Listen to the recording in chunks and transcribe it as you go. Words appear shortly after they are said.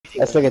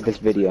Let's look at this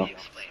video.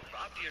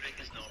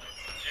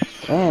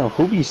 Damn,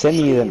 who be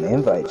sending you them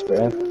invites,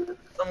 bro?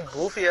 Some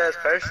goofy ass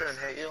person.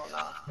 Hey, you don't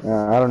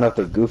know. I don't know if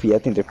they're goofy. I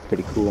think they're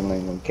pretty cool and they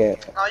don't care.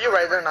 No, you're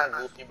right. They're not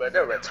goofy, but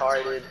they're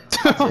retarded.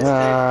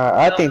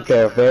 I think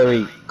they're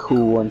very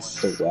cool and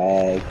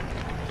swag.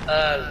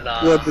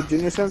 Nah. What, the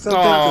junior sent something?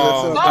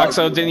 Oh,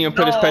 Oxo didn't even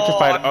put his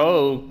petrified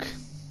oak.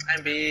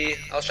 MB,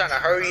 I was trying to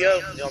hurry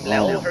up. You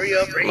know, I'm like, hurry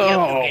up.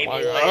 Oh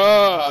my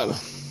god.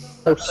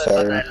 Oh, Click on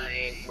sir. that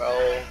link, bro.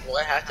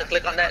 I have to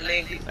click on that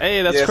link.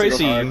 Hey, that's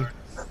crazy.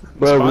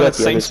 Bro, we got Spawn at the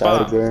the same other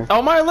spot. side, bro.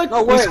 Oh my, look,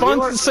 No, we wait, spawned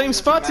we at the same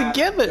spot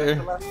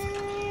together.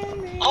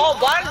 Oh,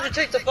 why did you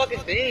take the fucking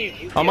thing?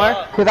 You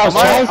Omar? Cause I was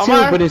trying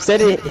to, but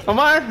instead it...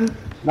 Omar?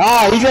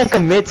 Nah, he's gonna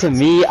commit to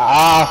me.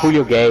 Ah,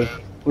 Julio gay.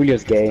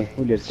 Julio's gay.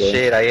 Julio's gay.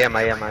 Shit, I am.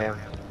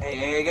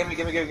 Hey, give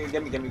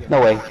me.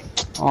 No way.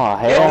 Oh,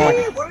 hell.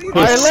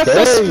 I left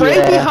the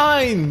spray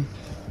behind.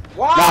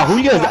 Why? Nah,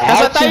 Julio's I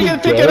thought actually you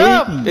could pick gay. it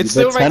up. It's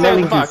still right there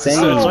in the box.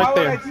 Insane. So it's Why right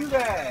would I there. do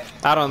that?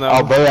 I don't know.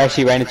 Oh, bro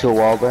actually ran into a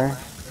wall, bro.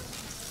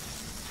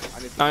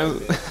 Nah,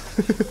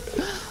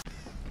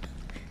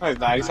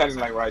 he's heading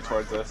like right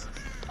towards us.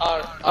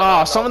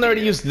 Oh, someone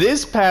already used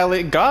this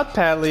pallet. God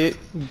pallet.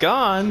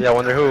 Gone. Yeah,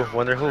 wonder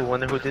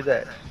who did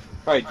that.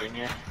 Probably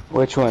junior.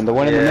 Which one? The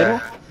one in the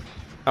middle?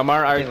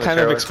 Omar, I think it was kind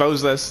of Sherwood.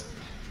 exposed this.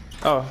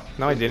 Oh,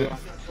 no I didn't.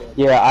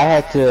 Yeah, I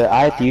had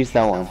to use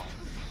that one.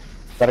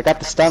 But I got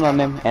the stun on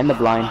him and the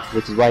blind,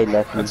 which is why he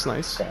left me. That's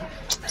nice.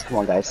 Come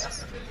on,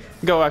 guys.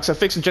 Go, Axel.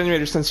 Fix the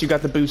generator since you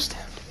got the boost.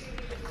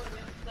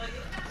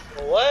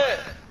 What?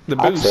 The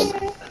boost.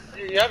 Axel.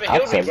 You haven't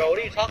healed me, bro. What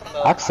are you talking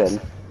about?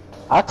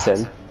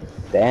 Axel.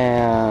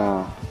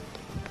 Damn.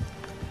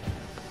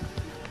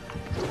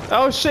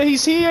 Oh shit,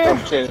 he's here.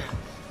 Oh shit.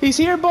 He's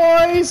here,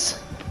 boys.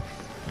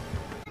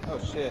 Oh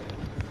shit.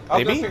 I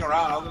was Maybe? just sitting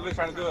around. I was literally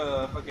trying to do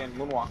a fucking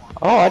moonwalk.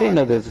 Oh, I didn't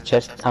know there was a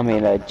chest. I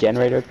mean, a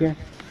generator up here.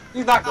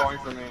 He's not going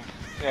for me.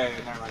 Yeah,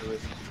 never mind. He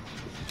is.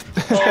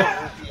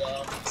 Oh,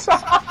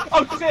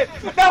 Oh shit!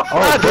 No!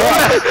 Oh,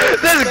 damn.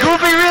 This is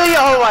goofy, really?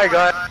 Oh my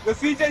god. The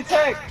CJ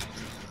Tech!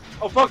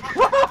 Oh fuck!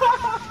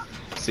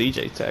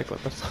 CJ Tech,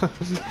 what the fuck?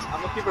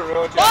 I'm gonna keep it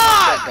real with you.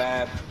 I'm not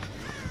that bad.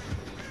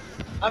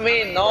 I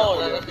mean,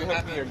 no. If you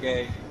hit me, you're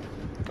gay.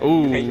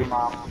 Ooh. You hate your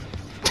mom.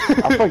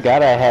 I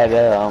forgot I had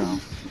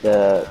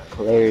the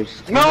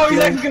players. No, he's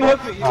actually gonna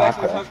hook me. He's Oh,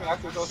 actually okay. gonna hook me.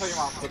 Actually, go tell your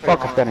mom. Go tell Fuck,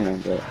 your I mom. got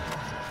him, bro.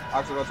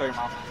 Actually, go tell your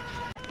mom.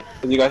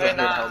 You guys Hey, have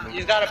to nah, help me.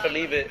 you gotta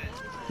believe it.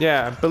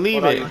 Yeah,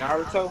 believe What are you, it.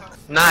 Naruto?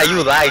 Nah,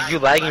 you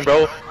lagging,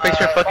 bro. Fix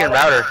your fucking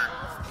router.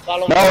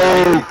 Follow me.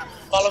 No!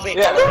 Follow me.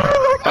 Yeah.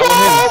 Follow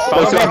him.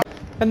 Follow him.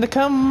 And the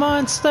come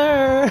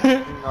monster.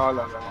 No, I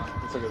love that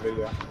one. It's a good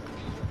video.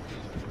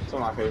 It's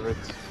one of my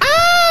favorites.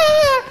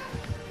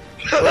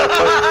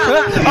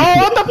 Oh,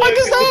 what the fuck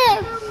is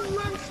that?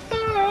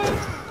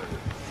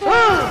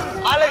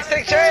 Alex,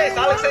 take chase.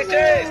 Alex, take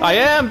chase. I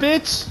am,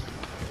 bitch.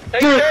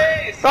 Take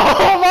chase.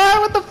 Oh my,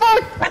 what the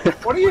fuck?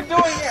 What are you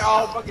doing here?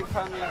 Oh, fucking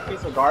telling me a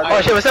piece of garbage.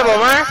 Oh shit, what's up,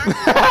 Omar?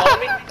 Follow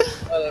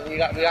me. We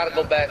gotta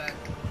go back.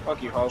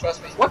 Fuck you, ho.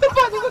 Trust me. What the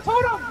fuck is a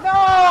totem?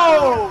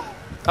 No!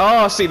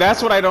 Oh, see,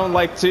 that's what I don't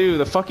like too.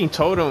 The fucking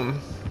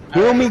totem.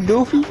 Heal me,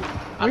 Goofy.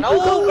 I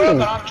know, bro,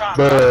 but I'm trying.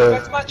 Bruh.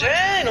 That's my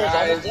gen. It was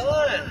almost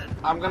done.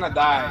 I'm gonna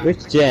die.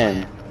 Which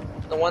gen?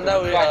 The one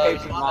that we I hate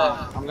your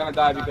mom. I'm gonna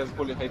die because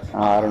Julio hates me.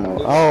 Oh, I don't know.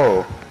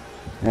 Oh.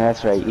 Yeah,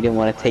 that's right. You didn't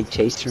want to take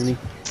chase from me?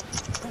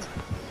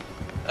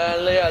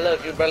 Yeah,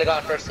 look, you barely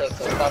got first hit,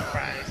 so stop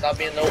crying. Stop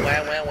being no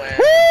wham.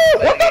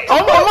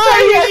 Oh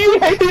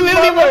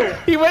my,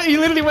 he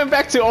literally went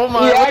back to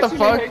Omar. He What the actually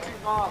fuck? hates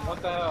his mom.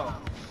 What the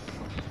hell?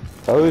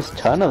 Oh, he's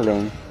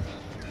tunneling.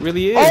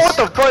 Really is. Oh, what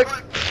the fuck?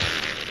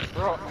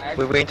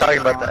 Bro, We ain't talking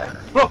about that.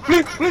 Bro,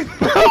 please, please.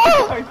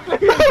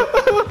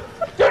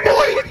 Junior,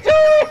 what are you doing?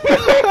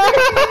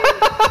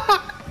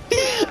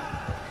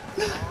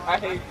 I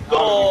hate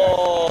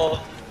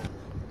Oh,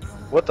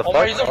 What the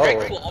Omar fuck? use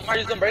unbreakable. Omar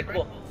use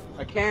unbreakable.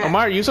 I can't.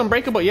 Omar, use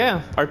Unbreakable,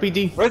 yeah.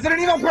 RPD. Resident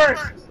Evil purse.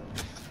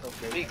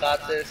 We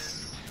got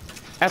this.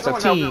 That's a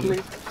Someone help me, team.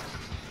 please.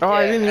 Oh,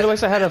 I didn't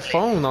realize I had a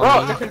phone Bro,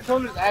 on the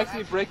controller's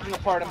actually breaking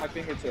apart at my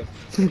fingertips.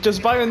 me.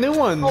 Just buy a new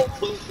one.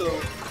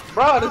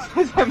 Bro, this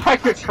isn't my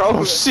controller.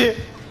 Oh shit.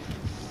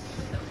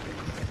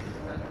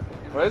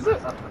 What is it?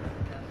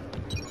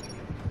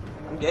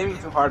 I'm gaming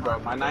too hard, bro.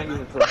 My 90s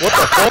are too hard. What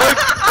the fuck?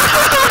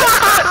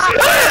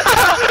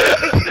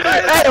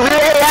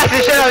 Hey,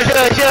 actually, shut up,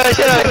 man. Shut up.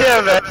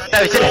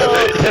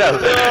 Shut up.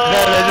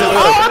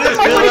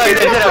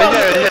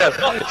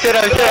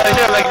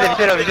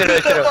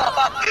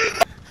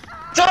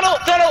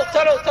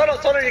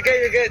 Tono, you're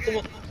gay.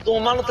 Tu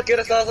mamá no te quiere,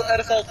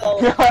 eres adoptado.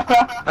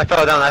 I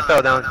fell down. I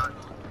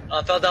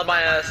fell down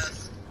my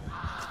ass.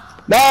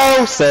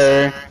 No,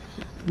 sir.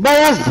 Bro,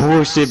 that's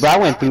bullshit, bro. I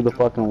went through the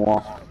fucking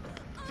wall.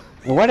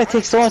 And why'd it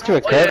take so long to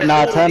recover?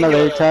 Nah,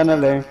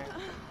 tunneler.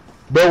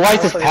 Bro, why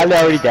is this pallet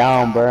already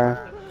down, bro?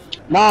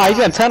 Nah, he's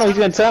gonna tunnel.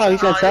 Tunnel,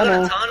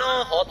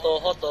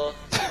 Hoto.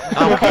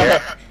 I don't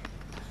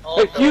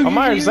care.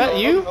 Omar, is that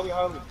you?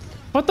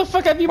 What the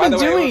fuck have you been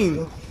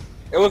doing?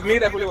 It was me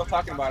that Julio was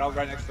talking about. I was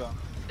right next to him.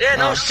 Yeah,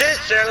 no shit,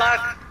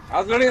 Sherlock. I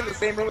was literally in the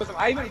same room as him.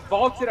 I even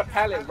vaulted a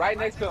pallet right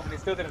next to him and he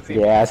still didn't see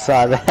me. Yeah, I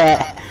saw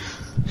that.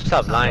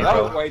 Stop lying,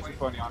 That was bro. way too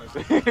funny,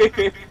 honestly.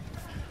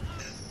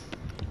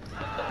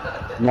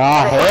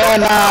 Nah, hell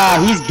nah.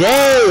 He's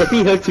gay. If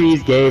he hooked me,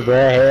 he's gay, bro.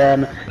 Hell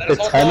nah. The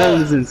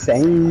tunnel is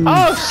insane.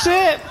 Oh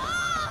shit!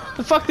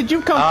 The fuck did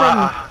you come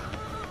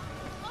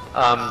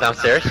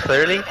Downstairs,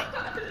 clearly.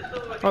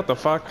 from? What the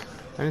fuck?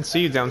 I didn't see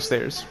you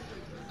downstairs.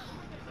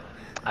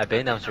 I've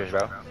been downstairs,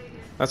 bro.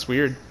 That's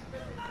weird.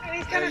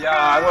 Yeah,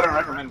 I wouldn't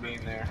recommend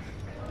being there.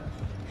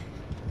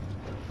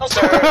 Oh,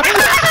 sir.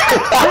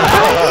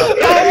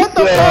 What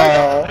the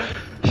fuck?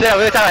 Shit,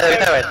 we're talking.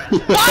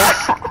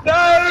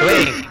 No!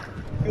 Swing.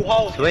 You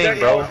hoe. Swing, dirty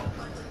bro. hoe.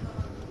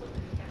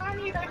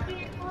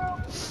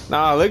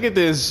 Nah, look at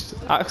this.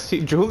 I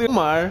see Julian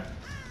Meyer.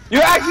 You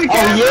actually Oh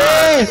can't.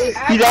 yes!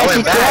 He's actually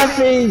went back.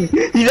 camping!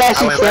 He's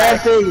actually went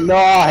back. camping! No,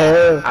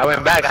 hell. I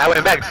went back. I went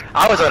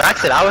with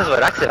Axel. I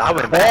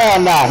went back.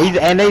 Hell nah,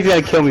 and he's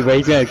gonna kill me, bro.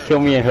 He's gonna kill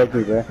me and hook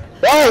me, bro.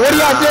 Hey, what are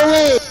y'all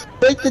doing?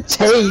 Break the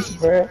chase,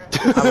 bro.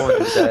 I won't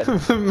do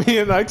that. Me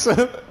and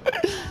Axel.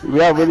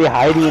 We are really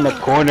hiding in a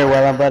corner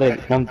while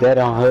I'm dead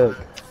on hook.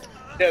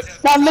 Yes.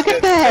 Now look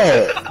at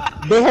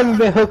that! They haven't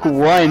been hooked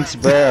once,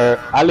 bro.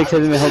 Alex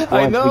hasn't been hooked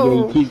I once,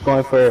 know. but he keeps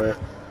going for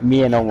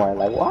me and Omar.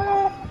 Like,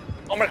 what?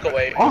 Omar can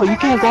wait. Oh, you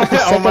can't go to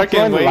the Omar second floor in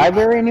can the wait.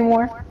 library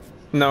anymore?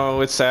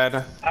 No, it's sad.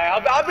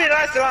 Alright, I'll be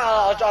nice and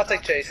I'll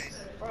take Chase.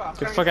 Get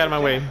the fuck out of my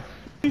way.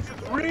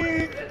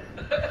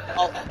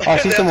 Oh, I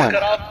see someone.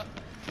 cut off.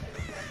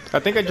 I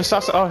think I just saw.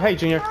 Oh, hey,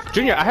 Junior.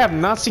 Junior, I have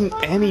not seen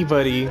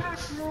anybody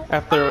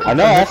after I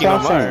know, that's hooking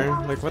what I'm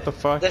Omar. Like, what the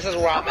fuck? This is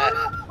where I'm at.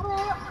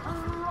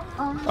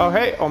 Oh,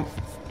 hey.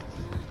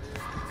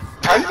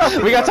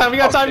 We got time. We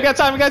got time. We got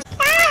time. We got.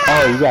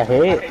 Oh, you got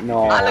hit?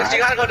 No. Alex, you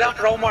gotta go down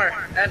for Omar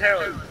and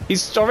Harold.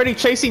 He's already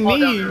chasing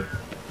me.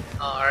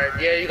 Alright,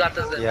 yeah, you got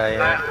this then.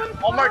 Yeah.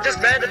 Alright, Omar,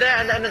 just bend it there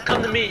and then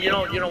come to me. You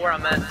know where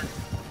I'm at.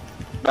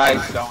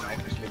 Nice, don't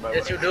actually, but.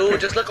 Yes, you do.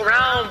 Just look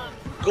around,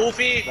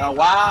 Goofy. Oh,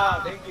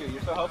 wow, thank you.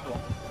 You're so helpful.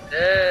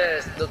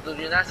 Yes. Do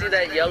you not see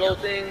that yellow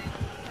thing?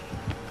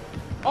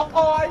 Oh,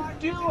 I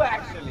do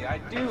actually. I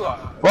do.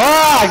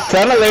 Fuck!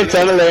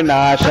 Tunneler,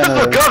 nah,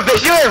 tunneler. Go,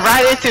 bitch! You went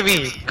right into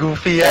me,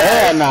 goofy Yeah,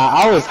 ass. nah,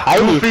 I was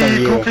hiding from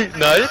you. Goofy.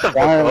 No, just a fuck.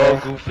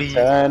 Oh, goofy.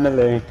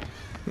 Tunneler.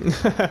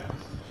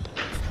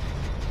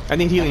 I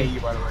need healing. You,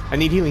 by the way. I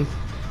need healing.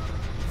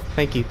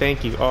 Thank you.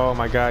 Thank you. Oh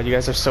my god, you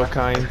guys are so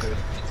kind.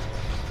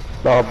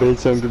 Oh,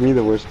 bitch, don't give me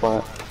the worst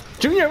spot.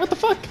 Junior, what the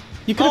fuck?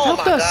 You could have Oh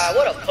helped my us. god,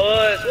 what a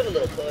push. What a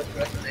little push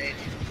for us to age.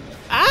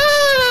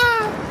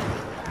 Ah!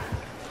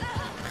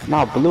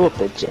 Nah, blew up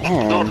the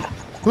jam.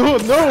 Oh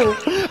no!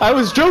 I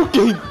was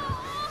joking!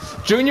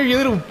 Junior, you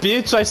little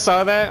bitch, I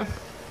saw that.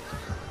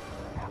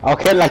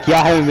 Okay, like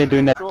y'all haven't been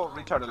doing that. Cool,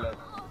 retarded leg.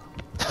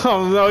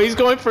 Oh no, he's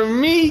going for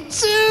me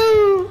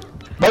too!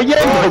 But yeah,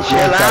 no Chill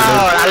out.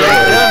 I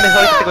like them the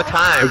whole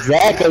time.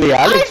 Exactly,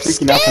 I was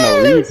freaking out for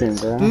no reason,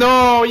 bro.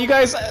 No, you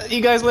guys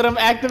let him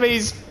activate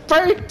his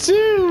perk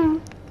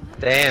too!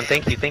 Damn,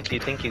 thank you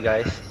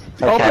guys.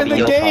 Open the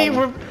no game,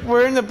 problem.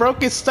 we're in the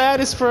broken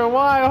status for a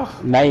while.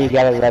 Now you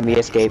gotta let me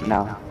escape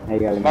now. Now you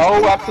gotta let me No,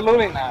 escape.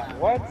 absolutely not.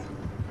 What?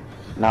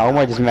 Now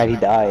Omar just mad he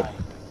died.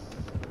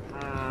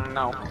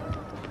 No.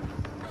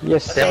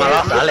 Yes, Damn, I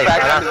lost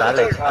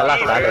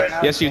Alex.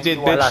 Yes, you did,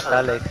 I lost bitch.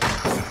 Alex.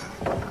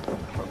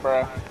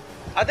 Bruh.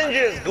 I think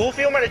you're just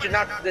goofy, Omar, that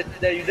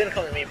you didn't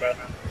come to me, bro.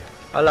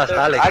 I lost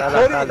Alex.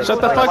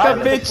 Shut the fuck up,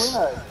 bitch.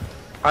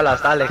 I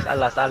lost Alex.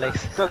 Alex,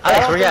 Because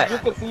where you you at?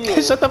 could see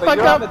it. Shut the So fuck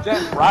you're on up. the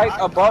gen right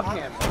above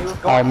him. He was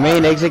going Our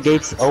main up. exit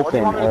gate's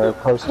open, want me to or do?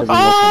 close to being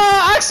open.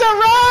 Oh, Axel,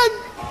 run!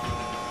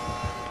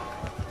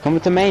 Come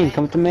to main,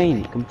 come to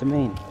main, come to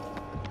main.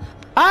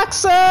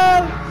 Axel!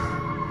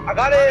 I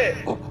got it!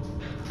 Oh,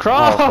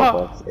 Crawl!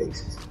 for fuck's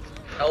sakes.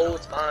 No,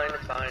 it's fine,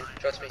 it's fine.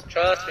 Trust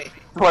me.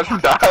 What, you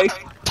died?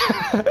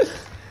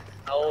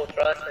 No,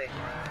 trust me.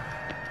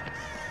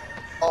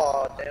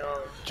 Oh, damn.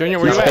 Junior,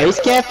 where You you at? space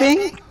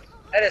camping?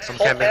 Eres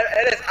camping.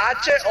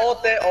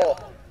 H-O-T-O.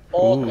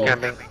 Oto.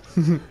 Camping.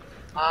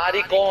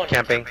 Maricón.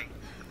 Camping.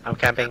 I'm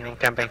camping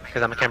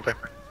because I'm a camper.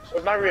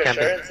 Where's my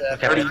reassurance at?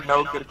 Camping. Already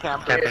know good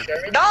camper. Camping.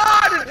 Reassurance?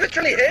 Nah, this bitch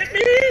really hit me!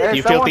 Hey,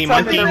 You someone filthy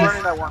tell me they're monkeys.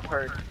 running that one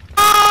card.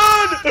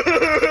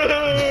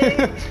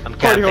 I'm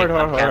camping. Hold.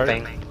 I'm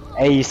camping.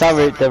 Hey, you saw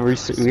the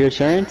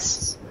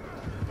reassurance?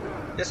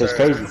 Yes, It's sir.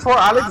 crazy. Before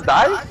Alex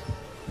died?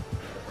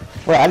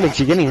 Wait, Alex,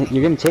 you're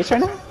getting chased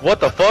right now? What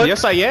the fuck?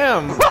 Yes, I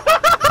am.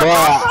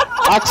 Bruh,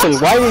 Axel,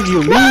 why did you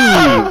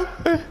leave?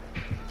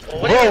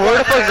 Bro, where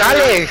the fuck's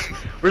Alex?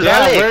 Where's Yeah,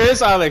 Alex? where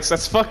is Alex?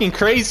 That's fucking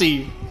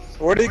crazy.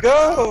 Where'd he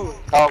go?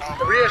 Oh,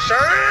 The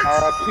reassurance?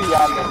 R.I.P.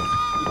 Alex.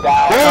 He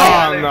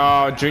died. Oh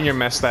no, Junior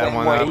messed that Same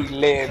one way up. he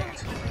lived.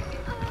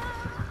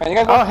 Man, you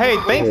guys Oh want- hey,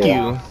 thank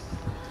you.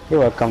 You're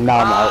welcome, now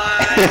I'm out.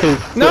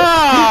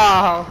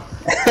 No!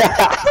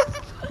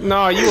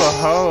 No, you a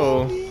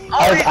hoe.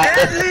 Oh, he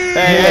deadly!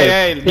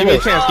 Hey, give me a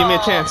Yes. chance, give me a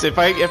chance. If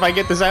I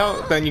get this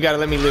out, then you gotta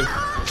let me live.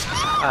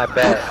 I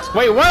bet.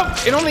 Wait,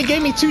 what? It only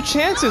gave me 2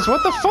 chances.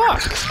 What the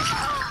fuck?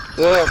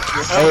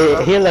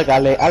 Hey, here, look,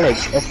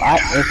 Alex. If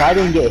I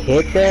didn't get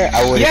hit there,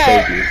 I would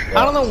have saved you.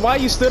 I don't know why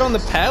you stood on the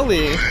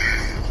pallet.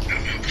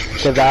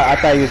 Cause I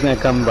thought he was gonna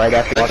come right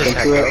after walking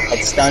into it. I'd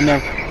stun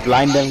him,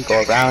 blind him,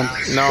 go around.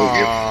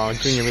 No,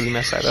 Junior really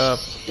messed that up.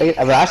 But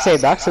I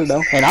saved Axel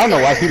though, and I don't know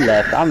why he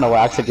left. I don't know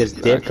why Axel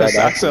just did. Cause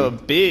Axel a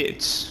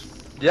bitch.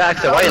 Yeah,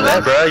 Axel, why you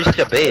left, bro? You such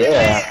a bitch.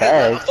 Yeah,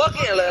 thanks.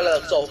 Fucking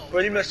so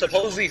pretty much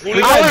supposedly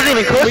Julio. I wasn't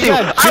even close to you.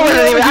 I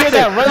wasn't even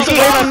active. Runs You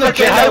away can't from the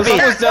fucking kid help that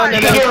me. was done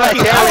and You then can't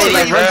fucking fucking Axel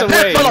help me, runs bro.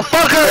 away.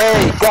 Motherfucker!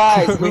 Hey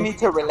guys, we need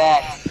to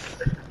relax.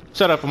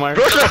 Shut up, Omar.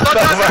 Bro, shut the fuck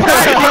up.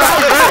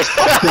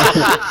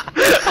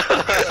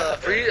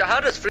 How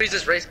does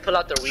Freeze's race pull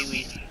out their wee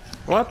wee?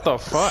 What the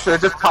fuck? Should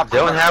just pop. They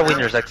don't have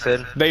wieners,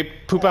 Axel. They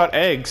poop out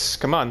eggs.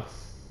 Come on.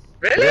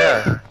 Really?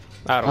 Yeah.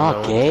 I don't know.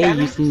 Okay,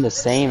 using the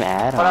same Hold on,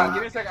 add-on.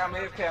 give me a second. I'm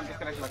AFK. I'm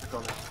disconnecting my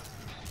controller.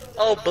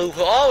 Oh boo.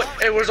 Oh,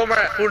 hey, where's Omar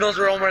at? Who knows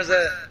where Omar's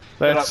at?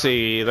 Let's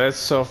see.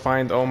 Let's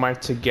find Omar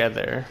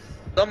together.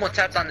 Someone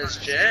tapped on this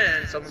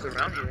gen. Someone's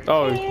around here.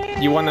 Oh,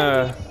 you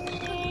wanna?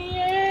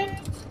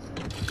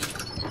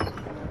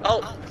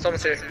 Oh,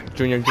 someone's here.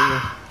 Junior.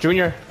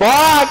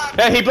 Fuck!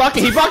 Hey, he blocked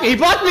me. He blocked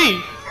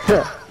me.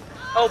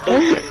 Oh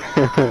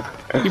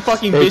boo. You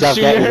fucking Hey, bitch,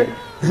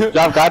 Junior.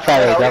 Jump got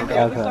that. Are we on Jump the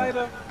got other side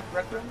that. of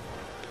Rec Room?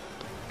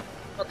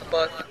 What the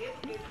fuck?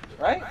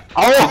 Right?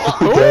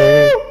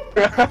 Oh!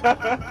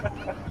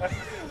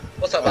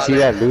 What's up, I see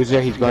Alex? that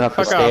loser. He's going up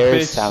the Fuck off,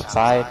 stairs bitch.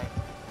 outside.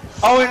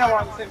 Oh, wait, no, we're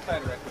on the same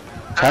side of Rec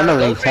Room.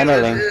 Tunneling,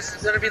 tunneling. This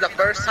is gonna be the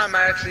first time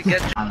I actually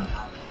get you.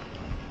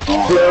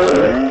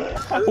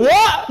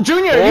 What?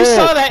 Junior, you Oh.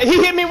 saw that? He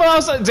hit me when I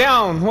was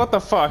down. What the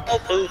fuck? Oh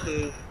boo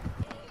hoo.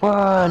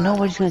 Whoa,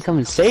 nobody's gonna come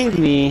and save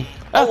me.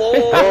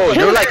 Oh,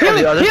 you're like on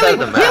the other side of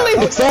the map.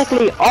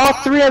 Exactly, all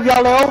three of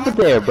y'all are over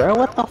there, bro.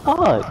 What the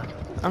fuck?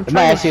 I'm Am I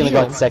trying actually to gonna go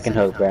heal. with the second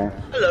hook, bro?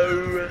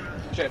 Hello.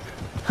 Shit.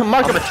 I'm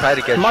gonna try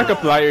to get you.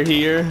 Markiplier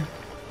here.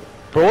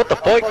 Bro, what the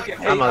fuck? Fucking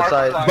hate I'm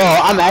outside. Markiplier. Bro,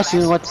 I'm actually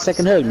gonna go with the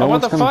second hook. No Oh,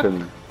 what one's the coming fuck? for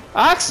me.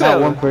 Axel! Not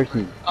one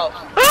person.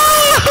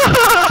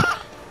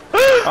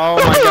 Oh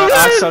my god,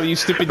 Axel, you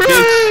stupid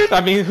bitch.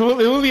 I mean,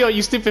 Julio,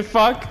 you stupid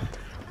fuck.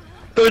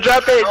 Don't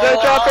drop it,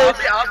 don't drop it.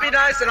 I'll be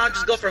nice and I'll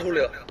just go for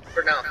Julio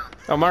for now.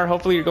 Omar,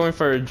 hopefully you're going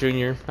for a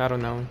Junior. I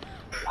don't know.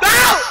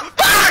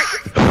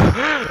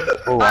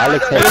 Oh,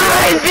 Alex has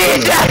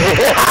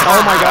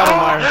Oh my god,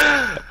 Omar.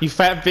 You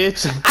fat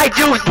bitch. I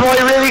do boy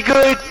really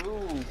good.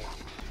 Ooh,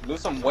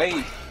 lose some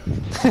weight.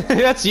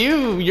 That's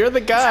you. You're the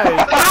guy.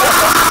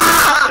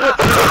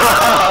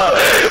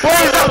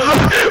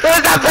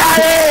 Where's the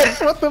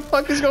pallet? What the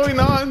fuck is going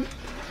on?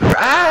 Your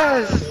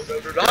ass.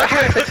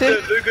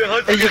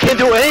 And you can't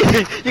do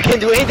anything. You can't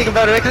do anything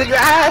about it because your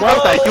ass.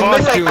 What the You fuck,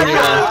 missed like Junior?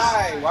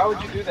 Why? Why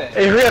would you do that?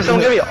 Hey, hurry up!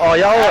 Someone give me. Oh,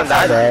 y'all want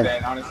that?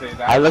 That, honestly,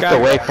 that. I looked God.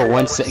 away for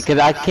 1 second because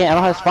I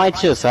don't have spine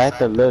chill, so I have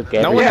to look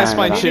every No one has time.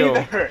 spine Me chill.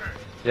 neither.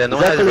 Yeah, no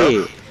one has it, bro.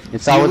 Exactly.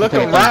 It's all You with look the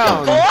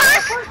around.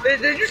 What?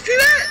 Did you see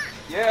that?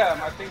 Yeah,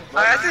 my thing's bugging.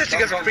 I think you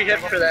get some free hit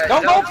for that.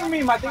 Don't you know? go for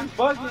me, my thing's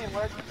bugging.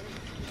 Why would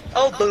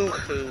Oh boo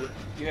hoo.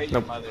 you hate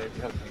your mother if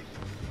you hug me?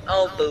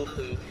 Oh boo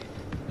hoo.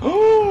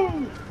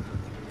 Ooh!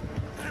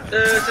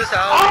 This is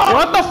how.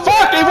 What the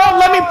fuck? It won't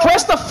let me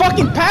press the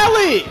fucking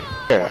pallet.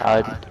 Here,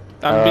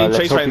 I'm being let's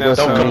chased hope right he now. goes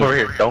So. Don't come over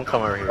here. Don't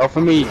come over here. Go for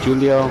me,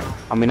 Julio.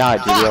 I mean, not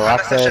Julio. I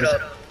Fuck, I said, messed that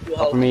shit up. You go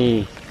hoe. for me.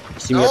 You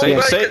see me No, up Say- here?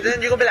 right, say- 'cause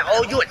then you're gonna be like,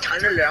 oh, you a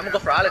tunneler. I'm gonna go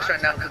for Alex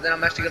right now, because then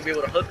I'm actually gonna be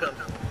able to hook him.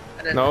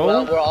 And then No.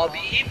 we'll all be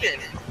even.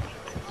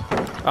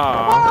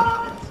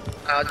 Aw.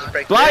 I'll just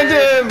break Blind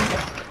this. him!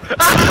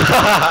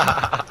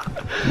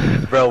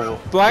 Bro,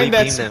 Blind we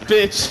that beamed them.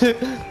 bitch.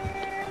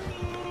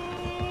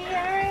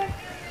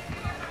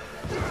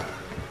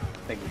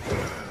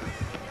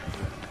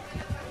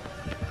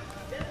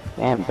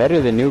 Damn,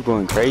 better than you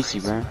going crazy,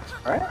 bro.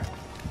 Alright?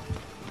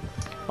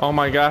 Oh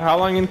my god, how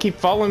long you gonna keep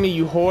following me,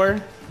 you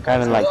whore?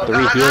 Got like Well, 3 I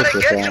heals gotta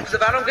with get you, that. because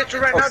if I don't get you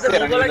right Oh, now, shit,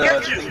 then I when will I need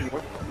get the you?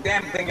 thing.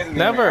 Damn thing isn't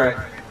Never. Alright,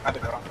 I have to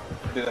go.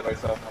 I'll do that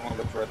myself. I'm gonna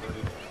look for a thing.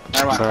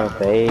 Never mind. Bro,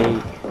 they...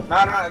 No,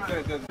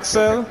 it's good.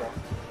 So?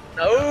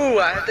 No,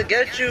 I have to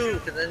get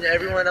you, because then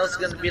everyone else is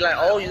gonna be like,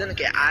 oh, you're gonna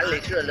get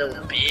Alex, you're a little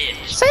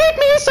bitch. Save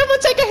me! Someone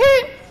take a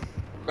hit!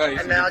 Buddy,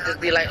 And then I'll just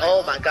be like,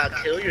 oh my god,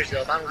 kill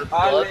yourself. I'm gonna fuck.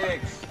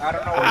 Alex, I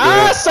don't know what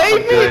Ah, you're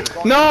save doing.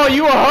 me! No,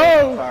 you a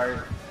hoe! Sorry.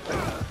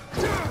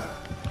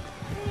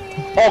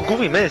 Oh,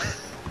 Goofy missed.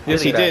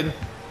 Yes, he Look at did.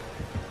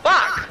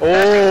 Fuck!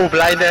 Oh,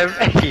 blind them.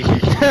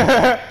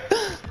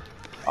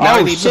 Now I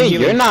Oh need some shit,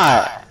 healing. you're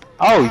not...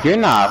 Oh, you're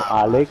not,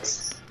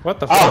 Alex. What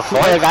the Oh,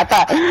 fuck? fuck,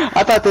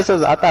 I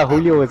thought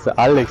Julio was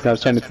Alex and I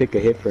was trying to take a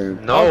hit for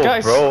him. No, Oh,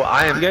 guys. bro,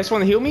 I am You guys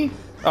wanna heal me?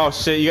 Oh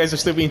shit, you guys are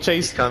still being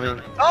chased? coming.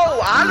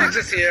 Oh, Alex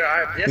is here.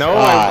 Alright, yes, No,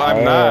 Ah,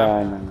 I'm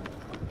not. no.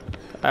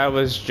 I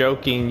was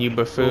joking, you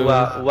buffoon.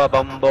 Ua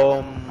bum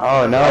bum.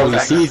 Oh no, he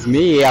sees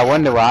me. I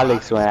wonder where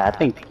Alex went. I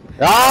think...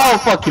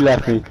 Oh, fuck, he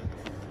left me.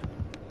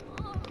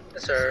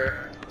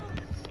 sir.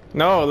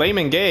 No, lame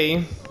and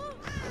gay.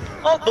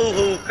 Oh,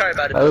 boo-hoo. Cry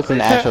about it. That was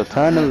an actual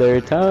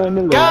tunneler.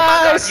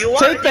 Guys, You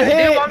want, take the do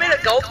hit. you want me to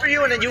go for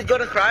you and then you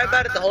gonna cry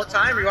about it the whole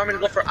time? Or you want me to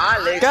go for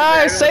Alex?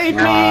 Guys, save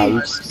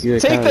me.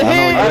 Take the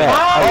hit.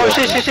 Oh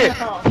shit.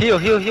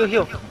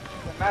 Heal.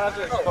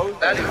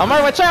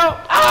 Omar, watch out.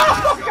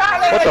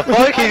 What the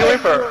fuck? He's going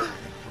for.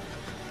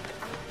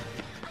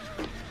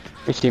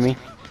 You see me?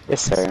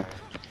 Yes, sir.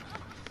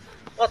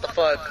 What the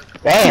fuck?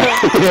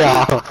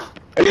 Damn!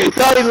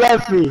 Thought he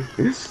left me!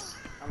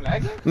 I'm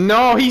lagging?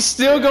 No, he's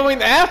still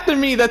going after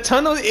me. The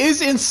tunnel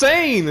is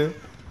insane.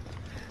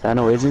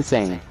 Tunnel is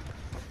insane.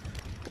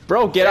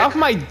 Bro, get off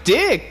my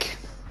dick.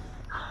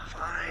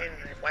 Fine.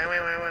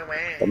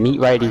 The meat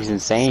rider's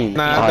insane.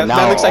 Nah, Oh, that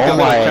now looks like a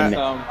Omar little and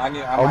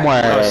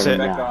Omar Oh, shit.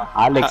 and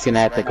Alex gonna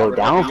have to go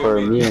down for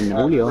me and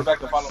Julio.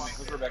 Rebecca, follow me.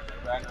 Who's Rebecca?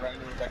 Rebecca.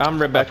 I'm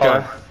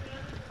Rebecca.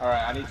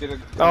 Alright, I need you to...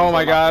 Oh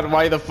my god,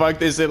 why the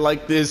fuck is it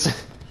like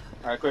this?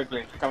 Alright,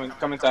 quickly. Come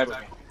inside with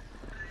me.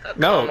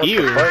 No,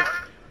 you.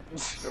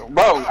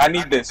 Bro, I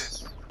need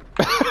this.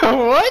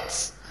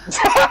 What?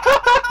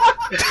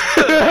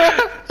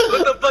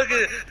 What the fuck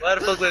is... Why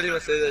the fuck would I even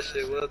say that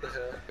shit? What the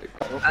hell?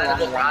 I had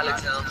to go for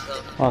Alex now, so...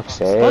 Fuck's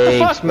sake. What the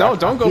fuck? No,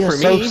 don't go for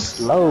so me.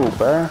 slow,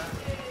 bro.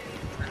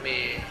 I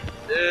mean...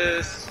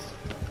 This...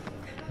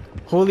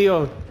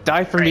 Julio,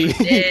 die for me.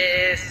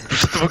 This...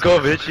 Go,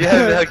 bitch. You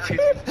have that too.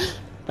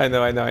 I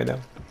know. Where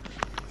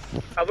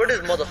does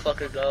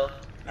motherfucker go?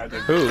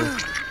 Who?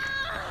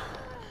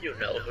 You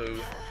know who.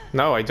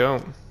 No, I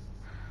don't.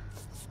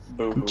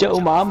 Boo. Joe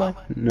Mama?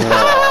 No.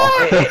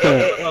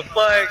 Oh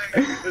fuck!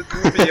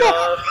 Goofy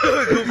off.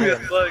 Goofy as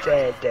fuck.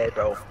 Dead,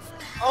 bro.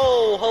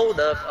 Oh, hold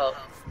up. Oh.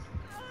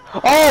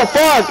 Oh,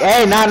 fuck!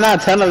 Hey, nah,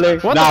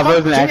 tunneler. What Nah, the it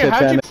fuck, wasn't Junior, actual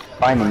how'd you- tunneler.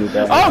 Finding me,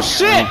 bro. Oh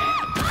shit!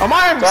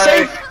 Omar,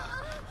 Sorry. safe.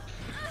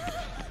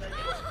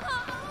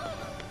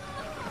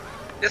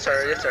 Yes,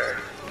 sir.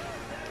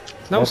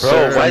 No, Bro,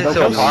 sir. Why is it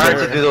so No, hard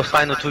sir. to do those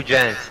final 2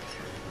 gens?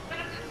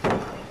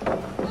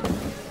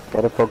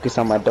 Gotta focus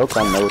on my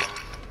Dokkan mode.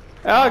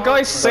 Oh,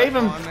 guys, save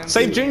him.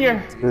 Save Junior.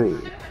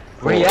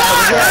 Where you at?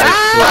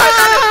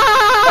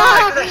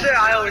 Ah! That shit,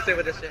 I always say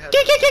when this shit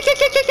happens.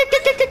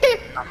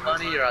 I'm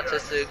funny, you're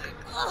autistic.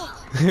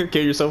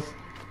 Kill yourself.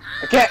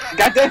 I can't.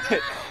 God damn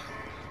it.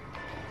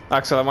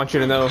 Axel, I want you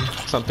to know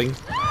something.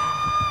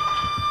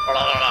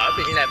 I'm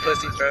thinking that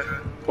pussy, bro.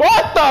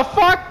 What the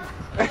fuck?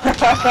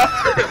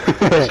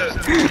 That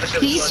shit was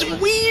He's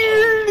funny.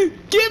 weird.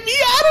 Get me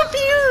out of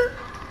here.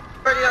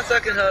 Brody on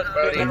second hook,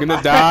 Brody. I'm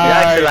gonna You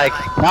actually die. like.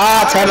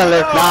 Nah,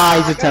 tunneler. Nah,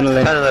 he's a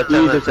tunneler. Tunneler,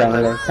 He's a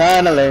tunneler.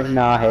 Tunneler.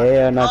 Nah,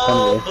 hell no Oh,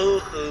 tunneler.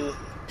 boo-hoo.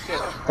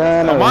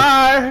 Tunneler.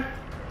 Omar.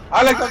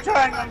 Alex, I'm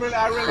trying. I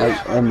really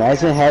Like,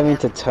 imagine having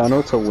to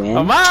tunnel to win.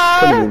 Omar.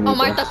 Couldn't be me,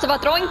 Omar, bro. that's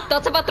about throwing.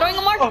 That's about throwing,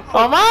 Omar.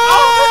 Omar.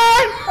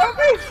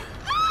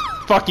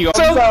 Fuck you.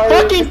 So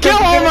fucking kill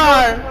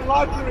Omar.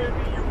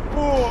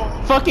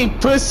 Fucking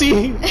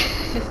pussy.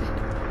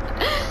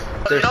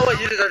 You know what?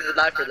 You deserve to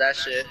die for that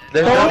shit.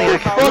 There's What nothing I the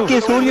can fuck do.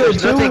 is Julio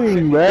There's nothing-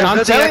 doing, bro? I'm nothing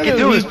I telling can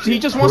you, do. he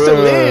just wants to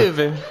Bruh.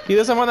 live. He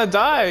doesn't want to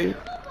die.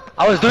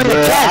 I was doing it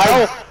Bruh,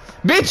 again,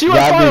 bro. Bitch, you were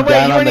Got far me away.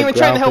 down You on weren't the even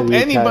trying to ground help for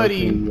the entire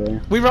anybody. thing, bro.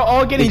 We were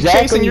all getting chased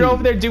Exactly. and you're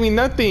over there doing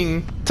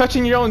nothing.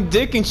 Touching your own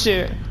dick and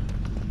shit.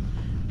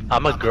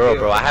 I'm a girl,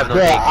 bro. I have no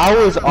Bro, dick. I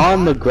was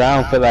on the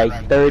ground for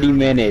like 30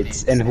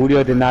 minutes and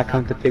Julio did not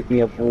come to pick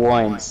me up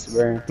once,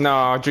 bro.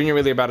 No, Junior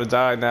really about to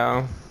die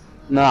now.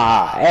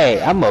 Nah,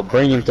 hey, I'm gonna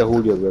bring him to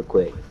Julio real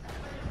quick.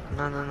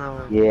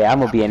 No. Yeah, I'm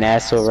gonna be an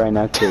asshole right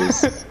now,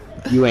 cause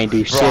you ain't do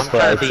Bro, shit I'm for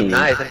our trying to be team.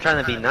 nice. I'm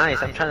trying to be nice.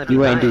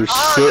 You ain't do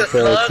Oh, shit just for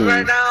our slug right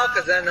team. now,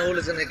 cause then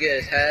Hula's gonna get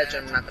his hedge.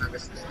 I'm not gonna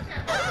risk it.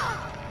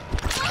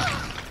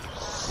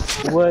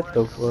 What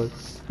the fuck?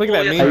 Look at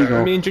that. How you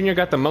doing? Me and Junior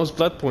got the most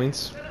blood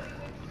points.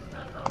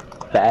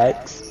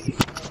 Facts.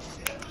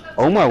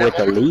 Omar with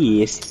the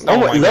least. Oh Oh,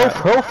 my low God.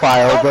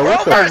 profile, bro.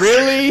 What the? Oh,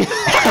 really?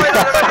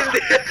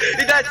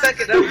 He died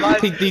second, never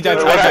mind. he died.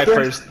 I died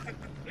first.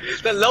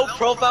 The low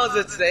profile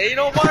is insane,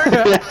 Omar.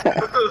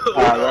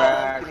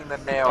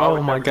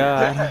 Oh my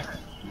god.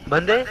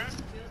 Monday?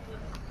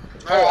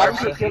 I've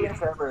been killing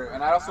forever,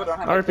 and I also don't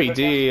have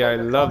RPD, I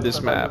love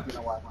this map.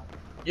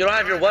 You don't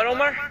have your what,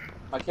 Omar?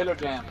 My killer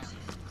jams.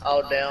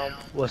 Oh, damn.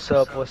 What's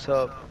up?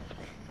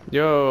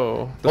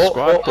 Yo, the Oh,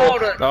 squad.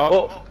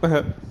 oh,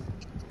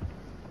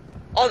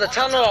 Oh, the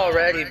tunnel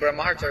already, bro.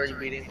 My heart's already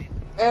beating.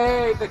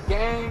 Hey, the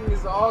gang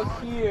is all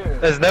here.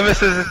 It's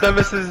Nemesis.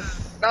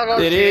 No,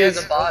 It she is.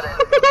 hasn't bought it.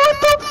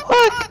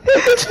 What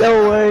the fuck?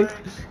 No way.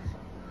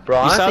 Bro,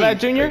 You honestly, saw that,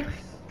 Junior?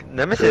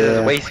 Nemesis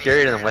is way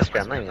scarier than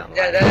Wesker. I'm not even gonna lie.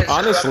 Yeah, that is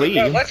Honestly.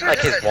 true. What's Like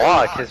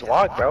his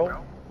walk, bro.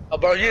 Oh,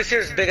 bro, you just hear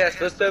his big ass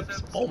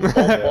footsteps. Boom, boom,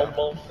 boom,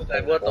 boom.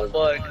 Like, what the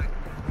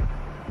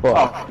fuck?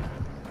 Fuck.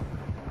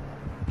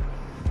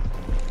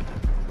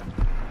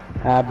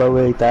 Bro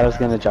really thought I was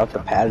gonna drop the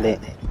pallet.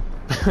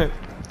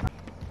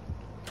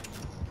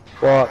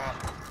 Fuck.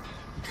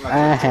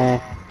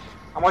 I'm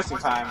wasting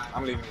time.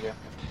 I'm leaving you.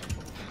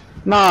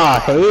 Nah,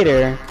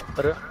 hater.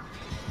 What?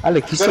 I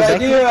look, you Good still back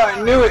here? idea.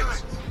 I knew it.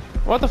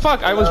 What the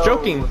fuck? I was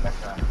joking.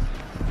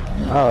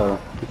 Oh, you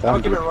I'm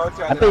found gonna me.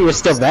 rotate. I thought you were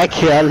still back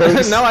here,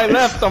 Alex. No, I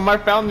left. Omar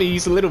found me.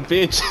 He's a little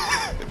bitch.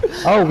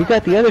 Oh, we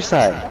got the other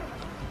side.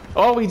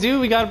 Oh, we do?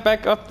 We got it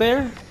back up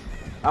there?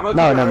 I'm gonna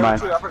No, keep it never real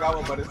mind. too. I forgot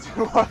what button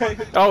to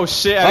do. Oh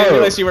shit, I didn't Oh.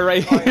 realize you were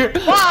right here.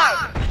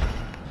 Fuck!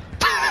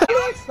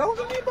 That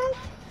wasn't me, bro.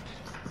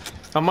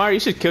 Omar, you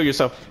should kill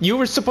yourself. You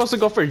were supposed to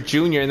go for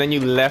Junior and then you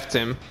left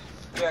him.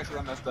 Yeah, cause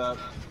I messed up.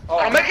 Oh,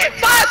 I'm making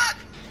fast!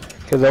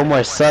 Cause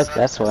Omar sucked,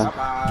 that's why.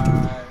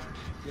 bye.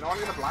 You don't want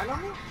to get a blind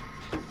on me?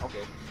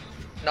 Okay.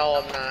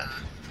 No, I'm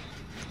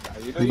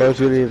not. You do Bro's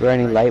really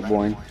running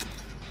Lightborn.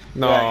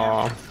 No.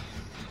 Yeah,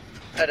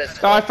 That is.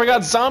 Oh, I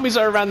forgot zombies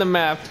are around the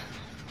map.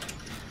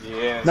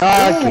 Yes.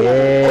 Not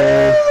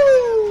again.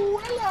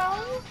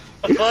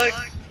 The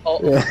fuck?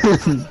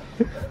 Oh.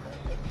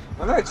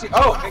 I'm gonna cheat.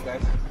 Oh, hey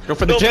guys. Go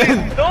for the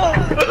gen. No!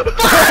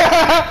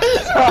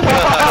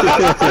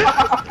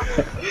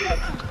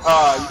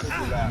 Oh, you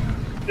can do that.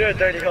 You're a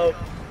dirty hoe.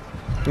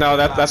 No,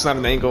 that's not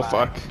an angle,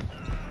 fuck.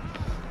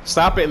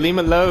 Stop it, leave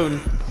him alone.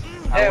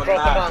 Hey, would bro,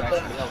 not, come on, actually.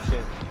 bro. Oh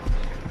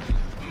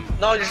shit.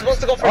 No, you're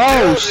supposed to go for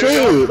Oh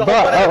Jill. shit!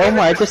 But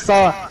Omar, I just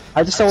saw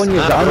one of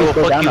your zombies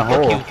go down the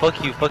hole.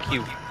 Fuck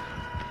you.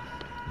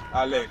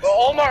 Alex.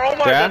 Omar,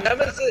 Yeah? the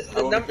Nemesis,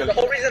 I won't the kill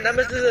whole you. reason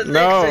Nemesis is a thing,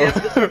 No. so you have to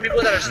go for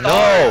people that are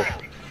stars. No.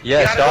 You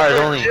Yeah, gotta go stars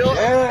for only. Jill,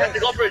 Yes. You have to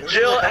go for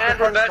Jill and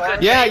Rebecca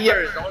Yeah,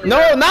 Chambers. yeah. Only No,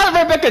 them. not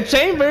Rebecca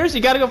Chambers.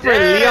 You gotta go for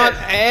Yes. Leon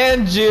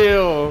and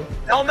Jill.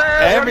 Oh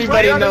man,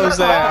 Everybody Leon is knows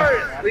not that.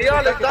 stars.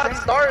 Leon is not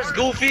stars,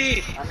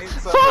 Goofy. I need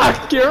some.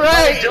 Fuck, you're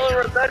right. Jill and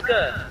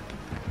Rebecca.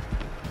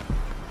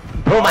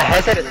 Bro, my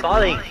headset is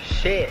falling.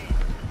 Shit. You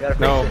gotta fix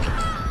No. it.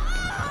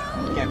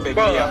 You can't fake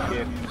Bro. me up,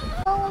 kid.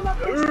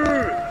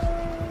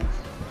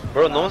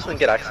 Bro, no one's gonna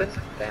get accent?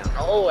 Damn.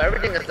 Oh,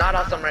 everything is not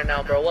awesome right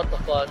now, bro. What the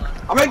fuck?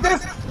 I'll make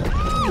this.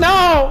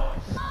 No.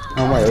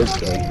 Omar is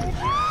gay.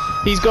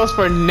 He goes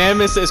for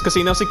Nemesis because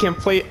he knows he can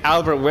play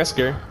Albert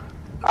Wesker.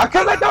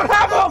 Cause I don't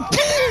have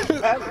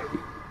them.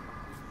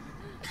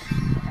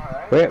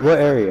 What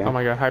area? Oh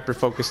my god, hyper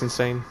focus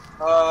insane.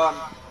 I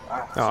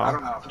don't know.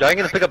 Are you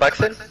gonna pick up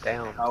accent?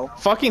 Damn. No.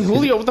 Fucking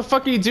Julio, what the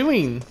fuck are you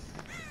doing?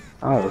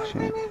 Oh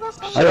shit.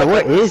 Oh yeah,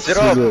 what is Shut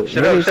Julio? up.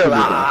 Shut What up. is Shut up.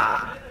 Julio?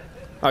 Ah.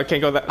 I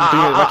can't go that.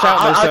 Junior, watch out.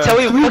 I'll There's tell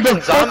you, Dude, the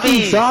fucking fucking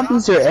zombies.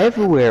 zombies are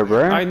everywhere,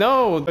 bro. I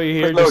know. You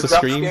hear Little just a jump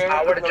scream. scare,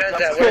 Where the little gens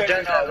jump at? Where the scare.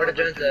 gens at? Where the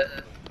gens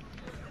at?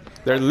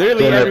 They're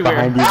literally They're everywhere.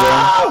 behind you, bro.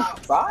 Oh,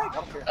 fine. I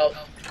don't care. Oh,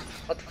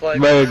 what the fuck?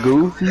 Bro,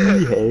 Goofy,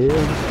 hell.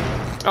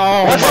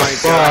 Oh my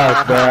god.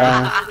 Fuck, bro.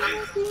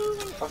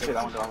 Oh shit,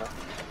 that one's wrong.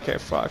 Okay,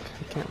 fuck.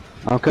 I can't.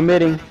 I'm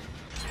committing.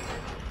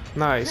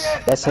 Nice.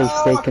 That's how you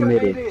stay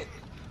committed.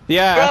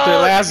 Yeah, Bro, after the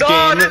last no,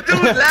 game. this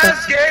dude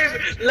last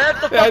game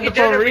left the Yeah, fucking for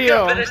gender. We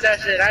real. could finish that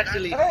shit,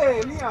 actually.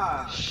 Hey,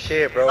 Leon.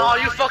 Shit, bro. Oh,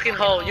 you fucking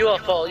hoe. You a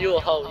hoe. You a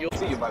hoe. You.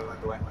 See you, by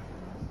the way.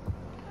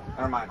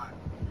 Never mind.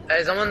 Hey,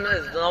 is no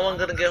one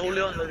gonna get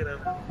Julio? Look at him.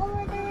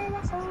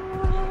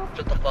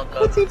 Shut the fuck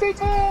up.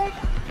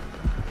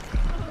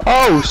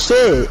 Oh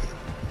shit.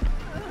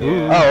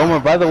 Ooh. Oh, Omar,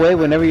 by the way,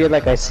 whenever you're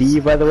like, I see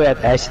you, by the way, I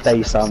actually thought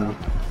you saw me.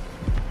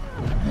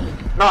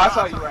 No, I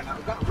saw you right now.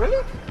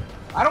 Really?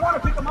 I don't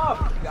want to pick him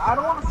up. I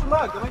don't want to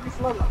slug. Don't make me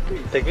slug,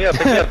 please. Pick me up,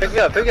 pick me up, pick me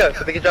up, pick me up,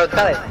 so they can drive the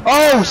pallet.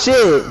 Oh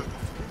shit.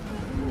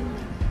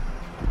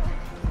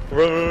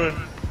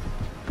 Run.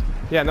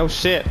 Yeah, no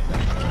shit.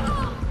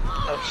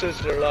 Oh shit,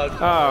 your log.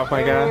 Oh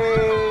my god.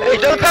 Hey,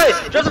 drive the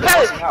pallet! Drive the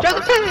pallet! Drive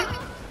the pallet!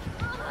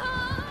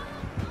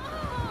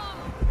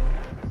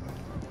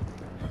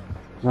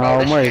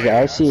 No, Omar is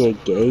actually a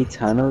gay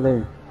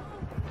tunneler.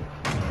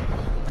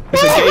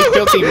 It's a gay,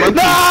 filthy monkey.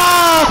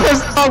 No!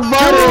 It's not Dude,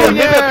 button!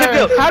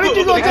 yeah. How did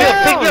you go Pick me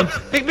up, pick me down?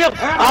 up, pick me up!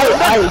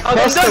 I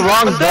pressed the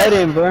wrong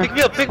button, bro. Pick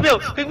me up, pick me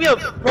up, pick me up!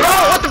 Bro,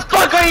 what the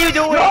fuck are you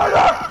doing?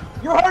 No!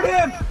 You heard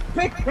him!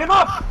 Pick him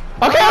up!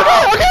 Okay,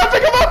 I'll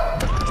pick him up.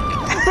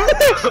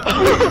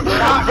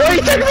 Bro,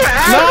 you took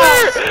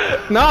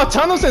forever! No,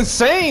 Tunnel's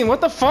insane.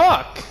 What the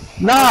fuck?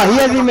 Nah, he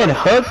hasn't even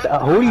hooked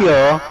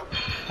Julio.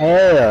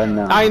 Hell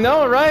no. I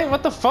know, right?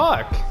 What the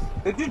fuck?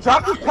 Did you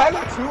drop this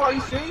pallet too? Are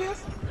you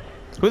serious?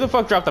 Who the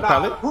fuck dropped the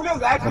pallet?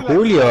 Julio's actually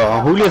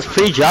Julio's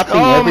free dropping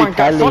Oh every my god,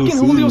 pallet fucking he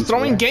Julio's sees,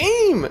 throwing bro.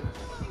 game.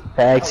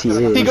 Facts, he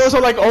is. He goes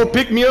all like, oh,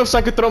 pick me up so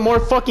I could throw more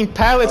fucking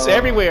pallets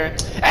everywhere.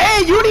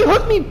 Hey, you already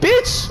hooked me,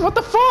 bitch. What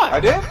the fuck? I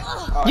did?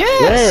 Oh,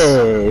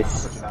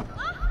 Yes. Yes.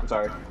 I'm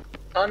sorry.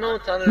 Tunnel.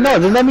 No,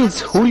 then that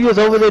means Julio's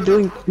over there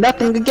doing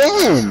nothing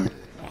again.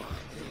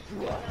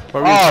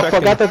 What were you Oh, fuck,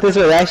 expecting? I thought this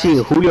was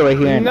actually Julio right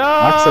here and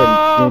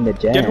Oxen doing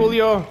the jam. Get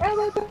Julio.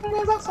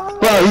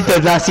 Bro, he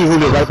does not see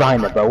Julio right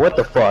behind him, bro. What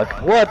the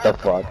fuck? What the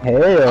fuck?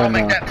 Hell Oh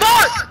my no. god.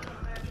 Fuck!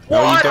 No,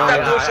 you What is don't.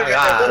 that bullshit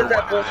right there? What is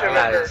that bullshit I right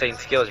got there? insane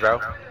skills, bro.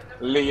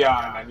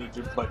 Leon, I need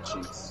your butt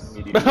cheeks.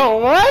 immediately.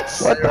 What?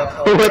 What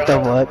the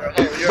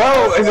fuck?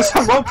 Bro, is this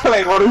some role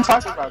play? What are we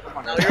talking about?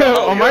 Come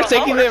on. Omar's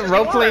taking it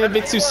role playing a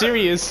bit too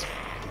serious.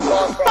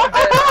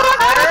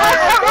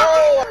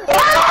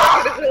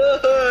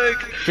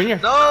 Junior.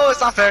 No,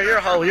 it's not fair. You're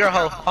a hoe. You're a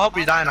hoe. I hope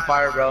you die in a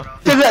fire, bro.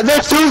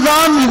 There's two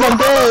zombies, I'm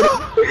dead.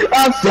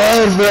 I'm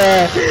dead,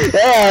 bro.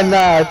 Yeah,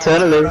 nah,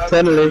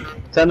 tunneling.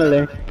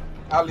 Tunneler.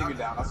 I'll leave you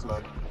down. I'll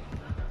slow.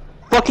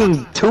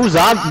 Fucking two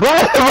zombies, bro,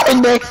 right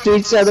next to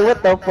each other.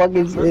 What the fuck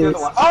is Where's the this? other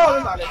one? Oh,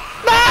 there's not it.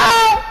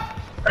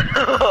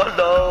 Oh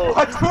no!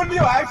 What, couldn't you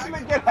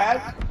actually get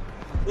had?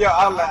 Yo,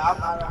 I'm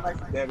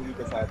actually dead when you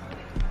get had.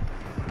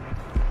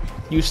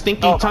 You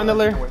stinky Oh,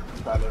 tunneler. wait,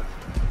 Tyler.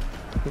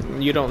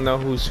 You don't know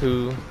who's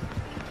who.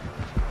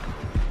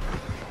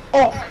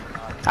 Oh!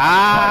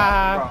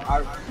 Ah!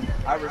 Bro,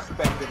 I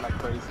respect it like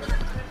crazy.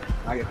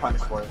 I get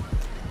punished for it.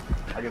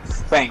 I get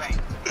spanked.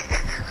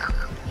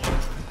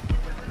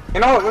 You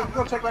know what? Let's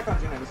go check back on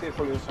Junior to see if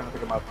Julio's trying to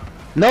pick him up.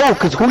 No,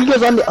 cause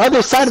Julio's on the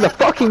other side of the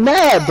fucking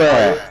map,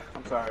 bro.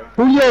 I'm sorry.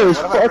 Julio is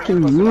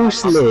fucking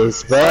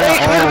useless, bro. Hey,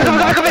 come Oh here,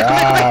 my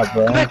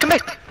come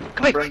god,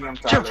 bro. Bring him,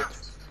 Tyler.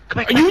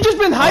 You just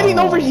been hiding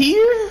over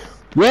here?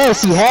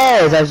 Yes, he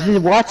has. I've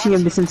been watching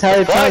him this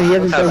entire time. He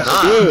hasn't done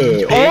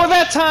shit. All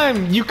that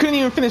time, you couldn't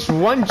even finish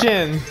one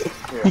gen.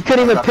 He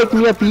couldn't even pick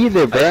me up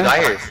either, bro.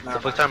 Liars. The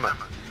fuck's talking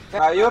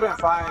about? You're doing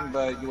fine,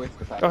 but you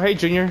wasted time. Oh, hey,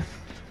 Junior.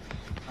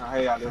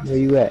 Hey, Ali. Where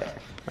you at?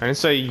 I didn't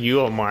say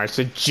you, Omar. I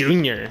said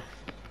Junior.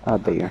 Oh,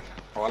 there.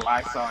 Well,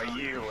 I saw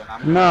you, and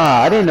I'm. Nah,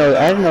 I didn't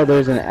know there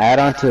was an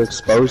add-on to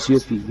expose you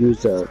if you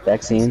use a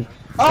vaccine.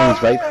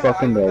 Sounds right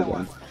fucking there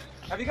again.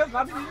 Have you guys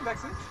not been using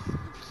vaccines?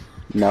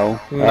 No.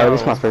 No. This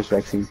is my first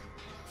vaccine.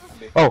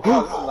 Oh,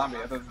 Oh. this is a zombie. I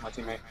thought this was my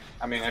teammate.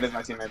 I mean, it is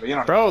my teammate, but you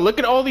know. Bro, look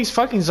at all these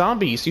fucking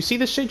zombies. You see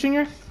this shit,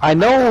 Junior? I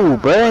know,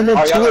 bro, and then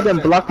Oh, yeah, two of them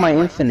that's it. block my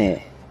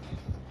infinite.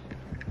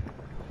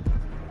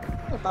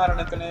 It's not an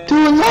infinite.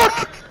 Dude,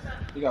 look!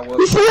 You got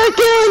He's wood. here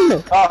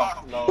again!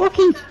 Oh, no.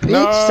 Fucking bitch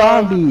No.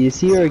 zombie is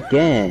here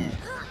again.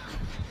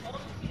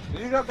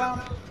 Did you drop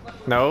down?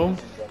 No.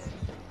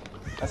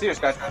 I see your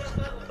scratch marks.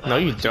 No,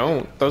 you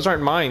don't. Those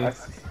aren't mine.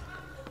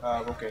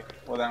 Okay.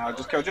 Well, then I'll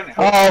just kill Junior.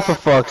 Oh, for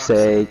fuck's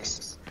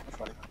sakes. That's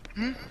funny.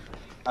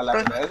 I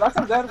like that. Is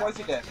Oxfam dead? Why is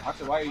he dead?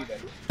 Oxfam, why are you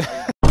dead?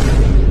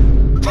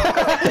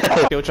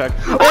 Kill check.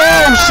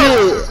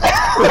 Oh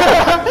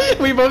shit!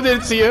 We both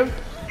didn't see him.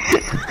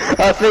 I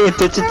was paying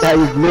attention to how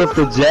you blew up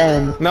the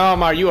gen. No,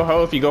 Omar, you a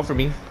hoe if you go for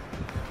me.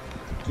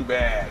 Too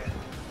bad.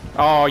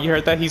 Oh, you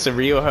heard that? He's a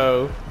real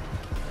hoe.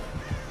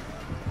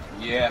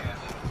 Yeah.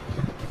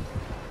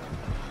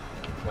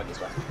 Wait, this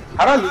way.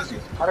 How did I lose you?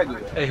 How did I do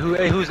that? Hey,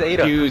 who's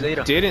Ada? You Who's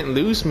Ada? didn't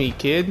lose me,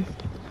 kid.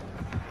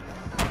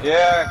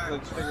 Yeah,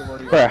 let's figure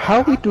what Bro,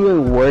 how we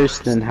doing worse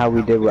than how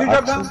we did with Did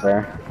you drop Oxen,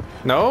 bro?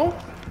 No?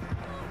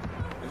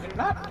 Is it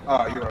not?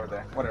 Oh, you were over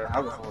there. Whatever.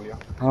 I'll go for Julio.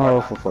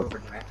 Oh, for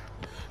fuck.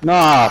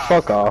 Nah,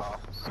 fuck off.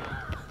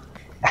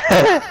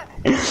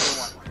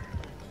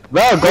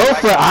 Bro, go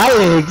for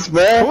Alex,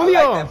 bro.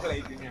 Julio!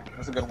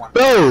 That's a good one.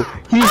 Bro,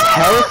 he's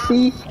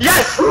healthy.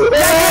 Yes!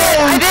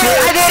 I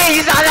did it!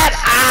 You saw that!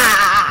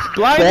 Ah!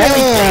 Blind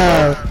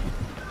Damn.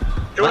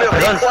 Julio, be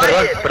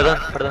quiet!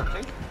 Perdón.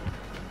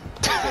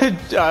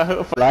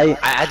 Right?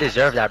 I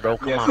deserve that, bro.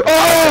 Come Yes. on. Bro.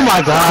 Oh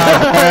my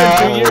god.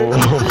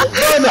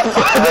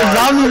 The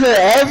zombies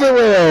are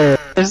everywhere.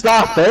 It's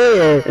not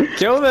fair.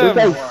 Kill There's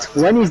them! like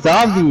 20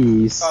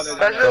 zombies. Oh,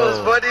 That shit was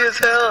funny as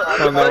hell.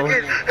 Oh, no.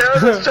 Fucking,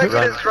 I was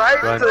checking his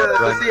right run,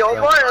 to see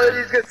Omar, run. and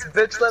then he gets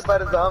bitch slapped by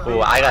the zombie.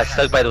 Ooh, I got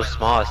stuck by those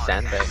small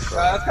sandbags, bro.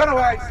 that's kind of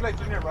why I just let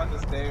Junior run the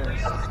stairs.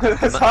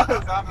 I saw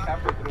the zombie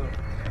halfway through.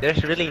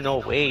 There's really no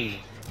way.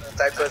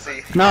 Type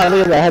pussy. No,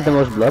 look at that. I had the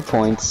most blood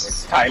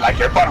points. Tight like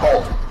your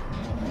butthole.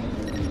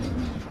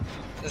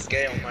 This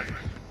game, Omar.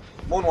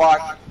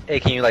 Moonwalk. Hey,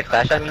 can you like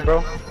flash at me,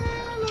 bro?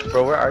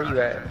 Bro, where are you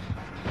at?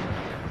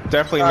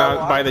 Definitely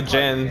not by the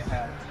gen.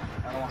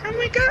 And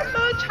we got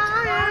much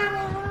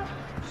higher.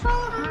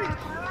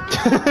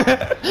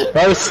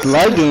 Bro,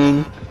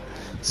 slugging.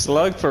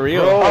 Slug for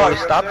real. Bro,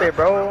 stop it,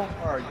 bro.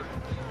 Where are you?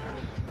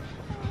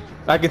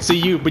 I can see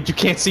you, but you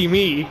can't see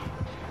me.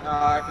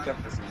 I can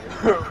definitely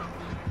see you.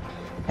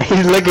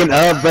 He's looking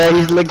up, bro.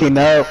 He's looking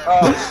up.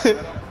 Oh.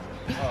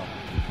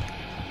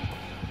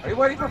 Are you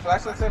waiting for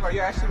flashlight save? Are you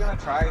actually gonna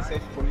try and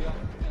save Julio?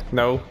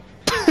 No.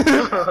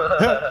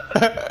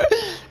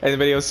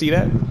 Anybody else see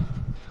that?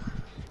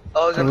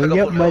 Oh, he's gonna We pick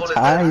get up much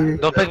higher.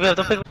 Don't pick me up,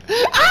 don't pick me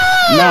up.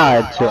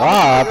 Nah,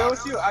 drop. It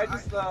was you. I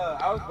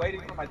was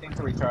waiting for my thing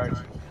to recharge.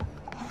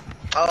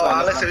 Oh,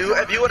 Alex, if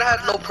you would have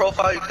had low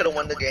profile, you could have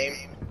won the game.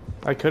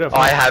 I could have. Oh,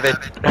 I have it.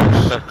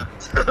 No.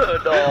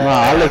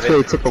 Nah, Alex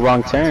really took a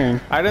wrong turn.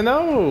 I don't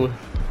know.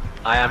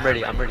 I'm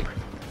ready.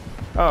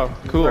 Oh,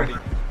 cool. Ready.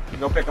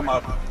 Go pick him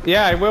up.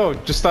 Yeah, I will.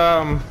 Just No,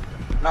 I'm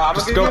gonna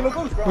Just give go. you a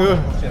little boost, bro. Ugh.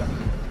 Oh, shit.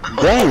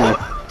 Damn.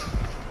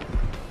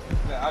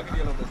 Yeah, I'll give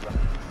you a little boost, bro.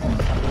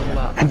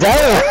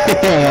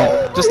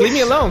 Damn. just leave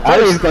me alone.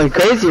 Alex Please. is going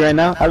crazy right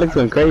now. Alex is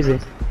going crazy.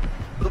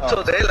 Look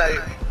till daylight.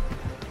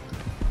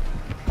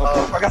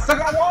 Oh, I got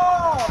stuck on the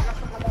wall!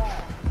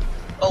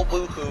 Oh,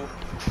 boo-hoo.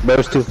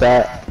 Bro's too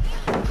fat.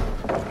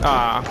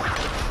 Ah.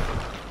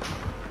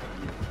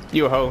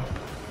 You a hoe.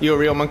 You a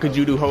real monkey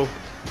judo hoe.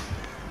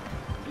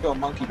 You go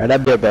monkey. Alright, I'll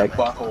be right back.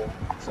 Butthole.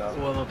 So.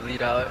 Oh, I'm gonna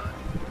bleed out.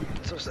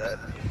 So sad.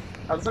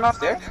 I was not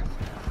stairs.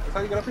 That's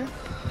how you get up here?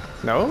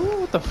 No?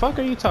 What the fuck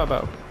are you talking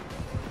about?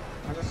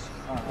 I don't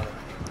know.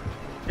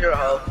 You're a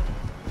hoe.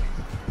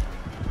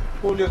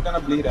 Julio's gonna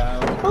bleed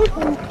out.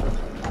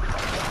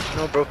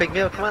 No, bro, pick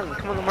me up. Come on,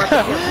 Lamar.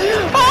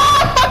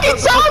 Oh, fucking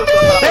zombie!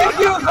 Thank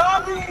you,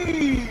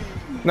 zombie!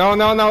 No,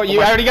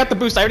 I already got the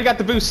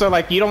boost. So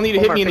like, you don't need to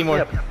hit me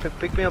anymore.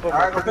 Pick me up, Omar.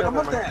 Alright, go pick him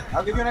up then.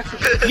 I'll give you an extra.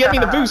 You get me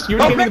the boost. You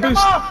already gave me the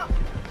boost.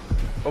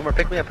 Omar,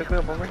 pick me up,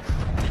 Omar.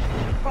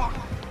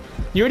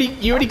 You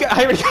already got.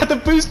 I already got the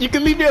boost. You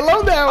can leave me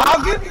alone now.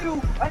 I'll give you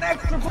an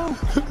extra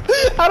boost.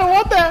 I don't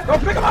want that. Go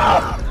pick him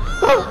up.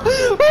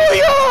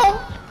 Julio!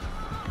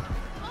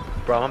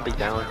 Bro, I'm beat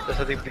down. That's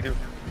what they do.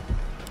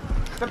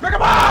 Then pick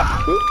him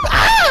up.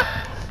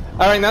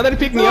 All right, now that he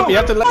picked me up, you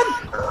have to let.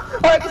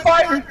 I had to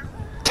fire.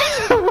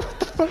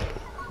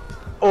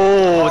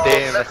 Oh,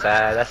 damn, that's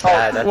sad. That's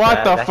sad.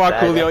 What the fuck,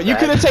 Julio? You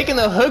could have taken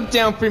the hook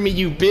down for me,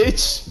 you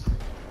bitch.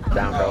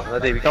 Down, bro.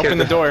 Open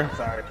the door.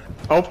 Sorry.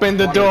 Open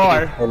the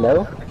door.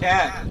 Hello? I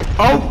can't.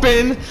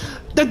 Open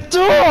the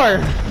door.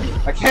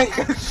 I can't.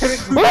 You guys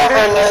didn't do Open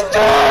that.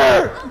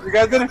 the door. You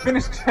guys didn't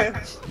finish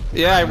that.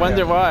 Yeah, I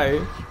wonder why.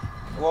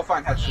 We'll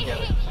find heads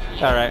together.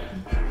 All right.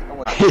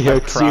 Yo,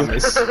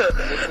 Promise. The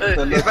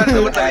He's look about to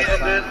do what at, he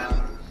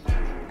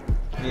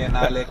did. me and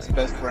Alex,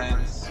 best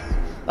friends.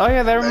 Oh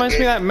yeah, that reminds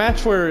me of that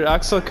match where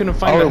Axel couldn't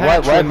find Oh, the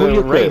hatch why in the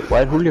Julio raid, quit?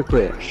 Why Julio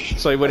quit?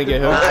 so he wouldn't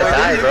get I hooked.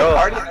 died, bro.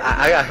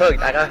 I got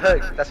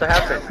hooked. That's what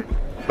happened.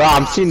 Bro,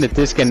 I'm seeing the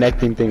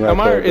disconnecting thing right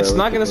Omar, there, bro. it's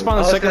not gonna spawn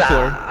on the second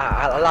floor.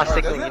 I lost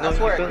signal. You know I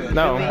swear you it feel did.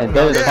 No. It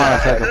doesn't spawn on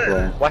the second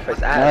floor.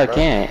 Wi-Fi's ass, No, it bro.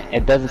 can't.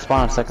 It doesn't spawn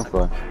on the second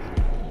floor.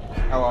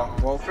 Oh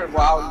well, I don't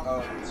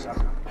know.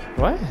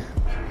 What?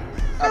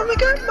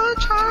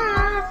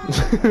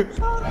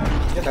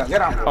 Get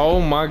down, bro. Oh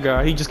my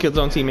god, he just killed his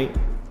own teammate.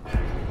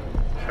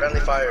 Friendly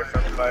fire.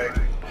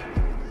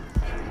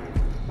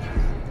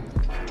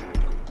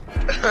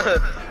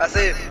 I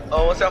say,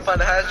 once y'all find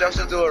the hatch, y'all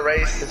should do a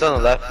race. It's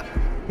on the left.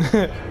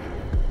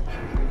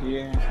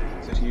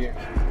 Yeah, sit here.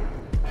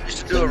 You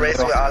should do a race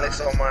with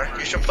Alex, Omar.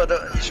 You should put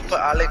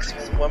Alex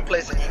in one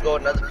place and you go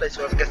another place.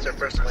 Whoever gets there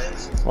first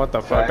wins. What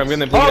the fuck? I'm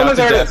gonna bleed Oh, out look,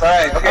 to there it is.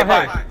 death. Alright, okay, Oh,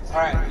 fine. hey.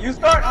 Alright, you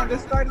start on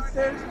this side of the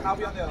stairs, and I'll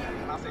be on the other one.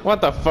 And I'll say, What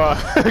the fuck?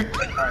 Alright,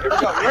 here we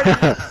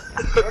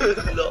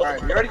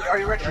go. You ready? Alright,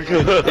 you ready? Are you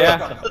ready?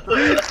 Yeah.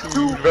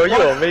 Bro, you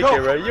won't make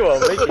it, bro. You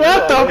won't make it.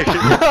 What the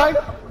fuck?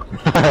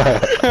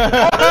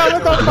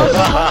 What the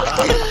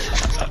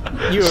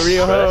fuck? You a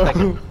real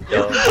hoe.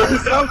 Yo. You're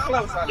so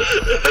close, Alex.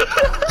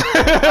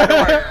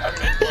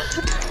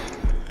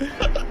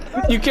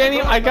 You can't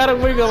even. I gotta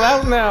wiggle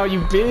out now,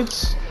 you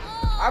bitch.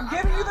 I'm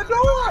giving you the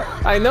door.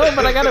 I know,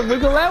 but I gotta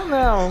wiggle out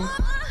now.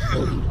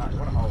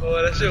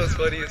 Oh, that shit was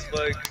funny as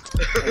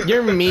fuck.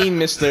 You're mean,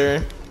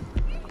 mister.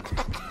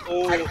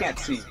 I can't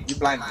see. You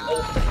blind me.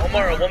 Oh,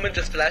 Omar, a woman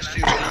just flashed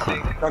you. What do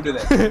you think? Don't do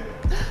that.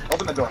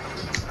 Open the door.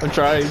 I'm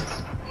trying.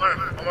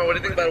 Omar, what do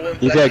you think about a woman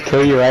He's gonna flashing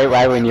kill you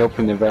right when you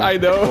open the door. I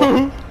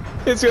know.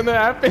 It's gonna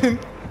happen.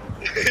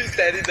 you? He's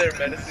standing there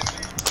menacing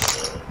you.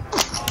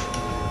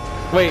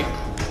 Wait,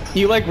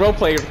 you like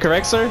roleplay,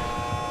 correct, sir?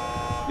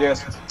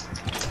 Yes.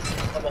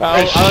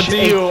 I'll do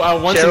you a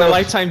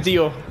once-in-a-lifetime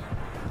deal.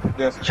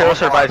 Yes. Cheryl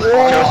survives.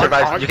 Cheryl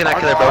survives. You cannot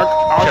kill her, bro.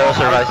 Cheryl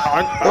survives.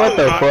 What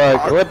the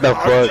fuck? What the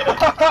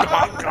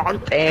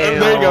fuck? Damn.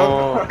 There you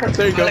go.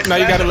 There you go. Now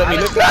you gotta let me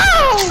live. No!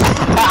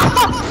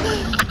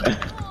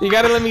 You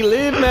gotta let me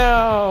live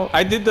now.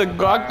 I did the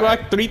Guac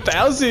Guac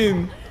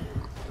 3000.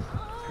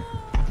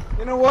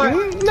 You know what?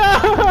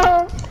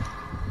 No!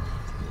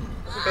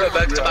 Go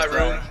back to my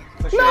room.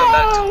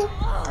 No!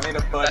 I need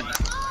a buddy.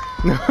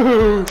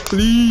 No,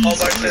 please.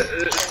 Omar, take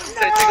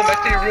him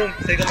back to your room.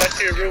 Take him back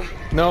to your room.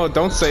 No,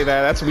 don't say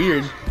that. That's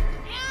weird.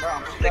 Bro,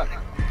 I'm stuck.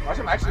 Watch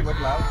him actually look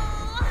loud.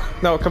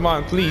 No, come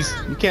on, please.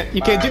 You can't do.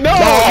 No!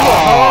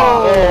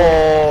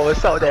 Oh,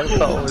 it's so damn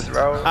close,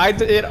 bro. I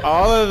did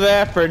all of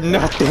that for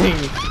nothing.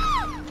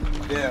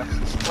 Yeah.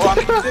 Well, I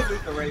mean, you did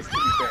lose the race, to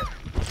be fair.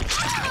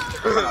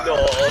 No,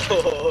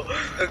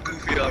 a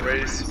goofy on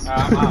race.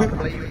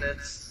 Play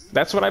units.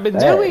 That's what I've been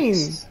Thanks. doing.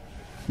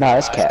 Nah,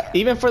 that's cap.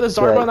 Even for the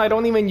Zarbon, I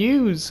don't even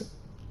use.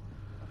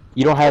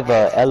 You don't have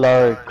a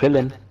LR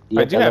Krillin.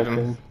 I do have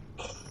him.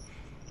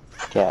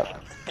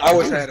 Cap. I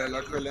always had a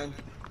luck Krillin.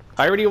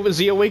 I already was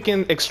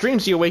Z-Awaken, Extreme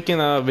Z-Awaken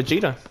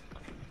Vegeta.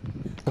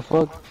 The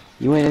fuck?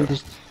 You went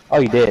into. Oh,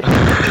 you did.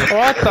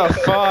 What the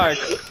fuck?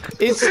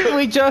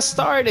 We just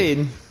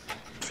started.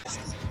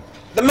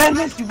 The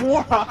madness, you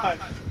moron!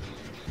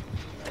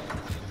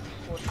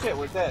 Oh shit,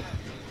 we're dead.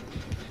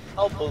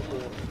 Oh,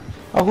 boo-boo.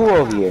 Oh, who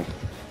over here?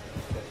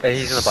 Hey,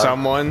 he's in the bottom.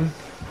 Someone.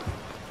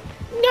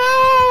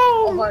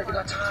 Oh No! my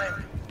god,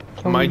 time.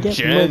 Can My we get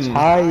gen. much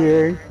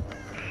higher?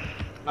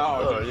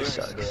 No, Oh, dude, you you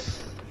suck.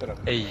 shut up.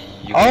 Hey,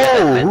 you Oh! got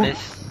that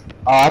madness?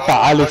 Oh, I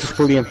thought Alex was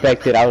fully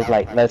infected. I was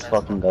like, let's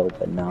fucking go,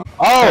 but no.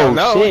 Oh, Oh,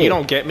 no, shit. you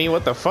don't get me.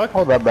 What the fuck?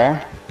 Hold up, bro.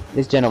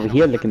 This gen over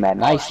here looking mad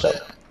nice, though.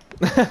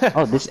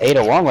 Oh, this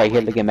Ada Wong right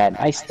here looking mad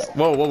nice, though.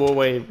 Whoa,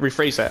 wait.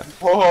 Rephrase that.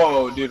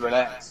 Whoa, dude,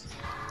 relax.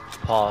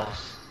 Pause.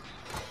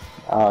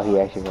 Oh, he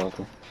actually rolled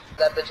it.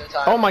 That bitch in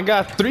time. Oh my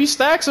god, 3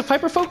 stacks of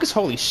Hyper Focus?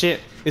 Holy shit.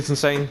 It's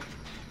insane.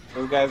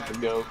 Those guys can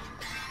go.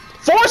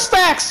 4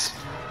 stacks!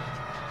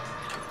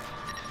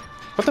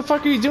 What the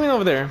fuck are you doing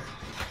over there?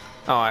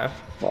 Oh,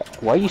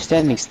 Why are you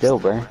standing still,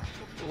 bro?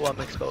 Ooh, I'm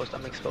exposed.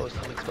 I'm exposed.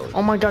 I'm exposed.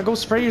 oh my god, go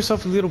spray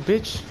yourself, you little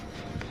bitch.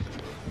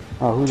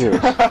 Oh, who's this?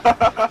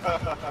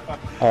 Oh,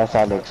 I saw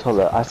Alex. Hold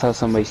up. I saw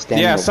somebody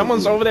standing. Yeah,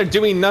 someone's over there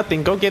doing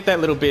nothing. Go get that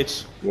little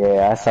bitch.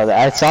 Yeah, I saw that.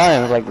 I saw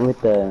him like with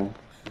the.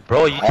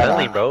 Bro, you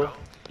tunneling, bro.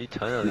 You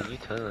tunneling. You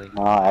tunneling.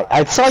 No,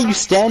 I saw you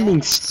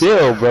standing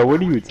still, bro. What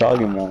are you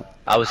talking about?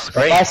 I was If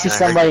spraying. I see and I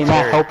heard somebody you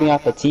not tear. helping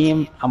out the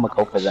team, I'm gonna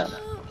go for them.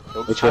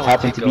 Which would I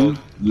happen would to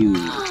take be you.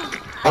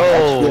 I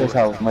just realized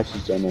how much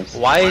he's generous.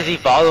 Why is he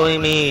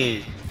following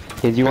me?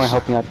 Because you weren't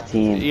helping out the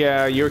team.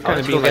 Yeah, you're I kind went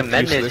of to go being get like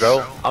Mendes, useless.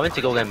 bro. I went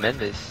to go get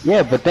Mendes.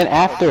 Yeah, but then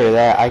after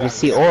that, I could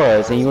see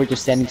auras, and you were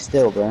just standing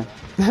still, bro.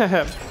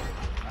 The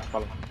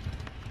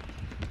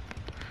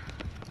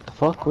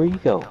fuck? Where you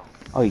go?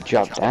 Oh, you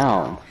dropped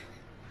down.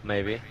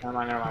 Maybe. Never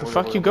mind, never mind. The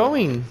fuck you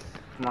going?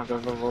 Come on, go.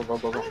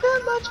 Bro,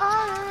 it's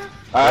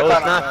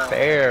not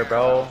fair,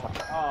 bro.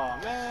 Oh,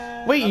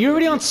 man. Wait, you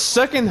already on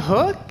second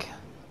hook?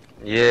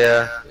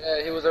 Yeah.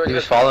 Yeah, he was already. He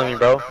was following me,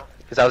 bro.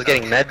 Because I was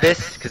getting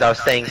Medbis, because I was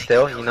staying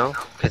still, you know?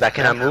 Because I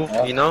cannot move,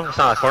 you know? It's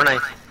not a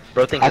Fortnite.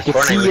 Bro, think I it's can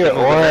Fortnite. see We your can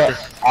move with aura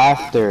Medbis.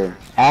 after.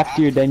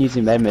 After you're done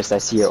using Medmist, I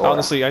see your aura.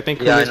 Honestly, I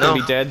think Yeah, I Julio's gonna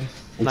know. be dead.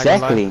 Not gonna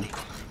lie. Exactly.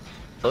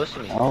 Close to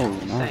me. Oh,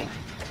 Just no. saying.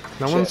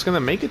 No one's gonna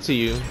make it to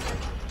you.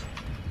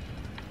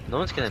 No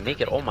one's gonna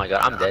make it. Oh my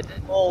god, I'm dead. That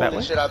Holy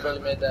way? shit, I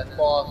barely made that.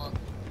 Fuck.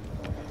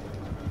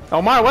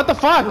 Oh my, what the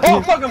fuck?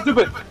 Oh, fuck, I'm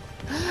stupid.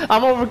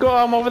 I'm over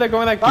there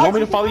going like, you want me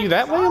to follow you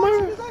that way,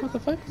 Amara? What the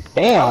fuck?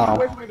 Damn.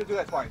 Wait for me to do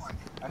that twice.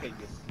 I hate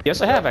you.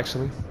 Yes, I have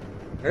actually.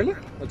 Really?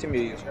 What team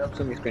you use?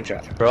 Send me a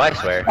screenshot. Bro, I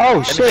swear. Oh, Let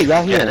me shit, fix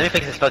y'all this here. gen. Let me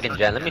fix this fucking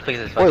gen. Let me fix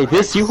this fucking Wait,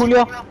 this you,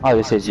 Julio? Oh,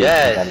 this is you.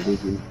 Yes. I gotta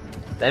leave you.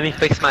 Let me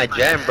fix my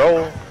gen,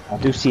 bro. I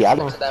do see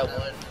Alex. That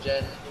one,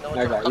 Jen. You know what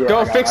I you're got talking you. Go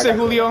I got- fix I it, got-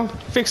 Julio.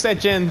 Fix that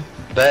gen.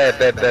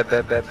 Bet.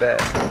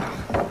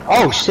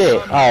 Oh shit!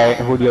 Alright,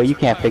 Julio, you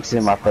can't fix it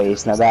in my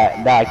face. Now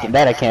that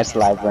I can't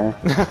slide, bro.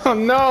 Oh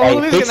no, Like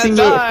Julio's fixing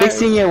gonna it, die.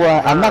 fixing it.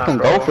 Well, I'm not Nah,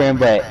 gonna go bro. for him,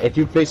 but if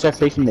you start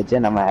fixing the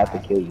gen, I'm gonna have to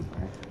kill you,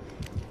 bro.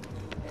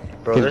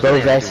 Bro, Because there's bro's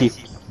nothing I can actually, do.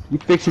 you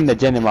fixing the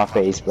gen in my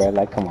face, bro.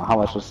 Like, come on, how am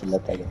I supposed to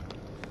let that go?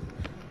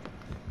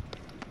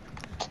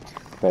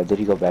 Bro, did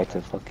he go back to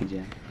the fucking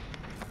gen?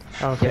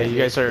 Okay, you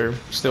guys are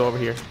still over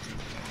here.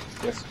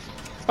 Yes.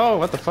 Oh,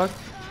 what the fuck?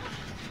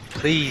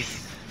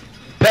 Please.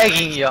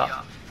 Begging ya.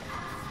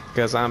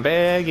 Cause I'm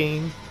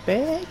begging,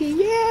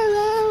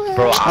 yeah.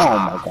 Bro, Oh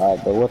my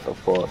god, bro, what the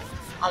fuck?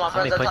 Oh, my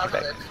friends Let me are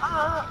punch you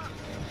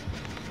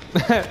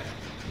toxic. back.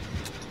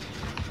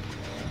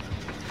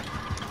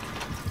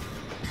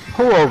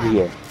 Who over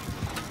here?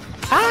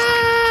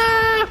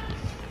 Ah!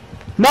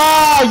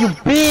 No, you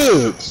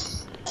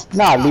bitch!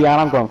 Nah, Leon,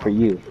 I'm going for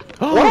you.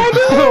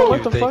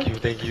 What the fuck?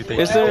 Thank you.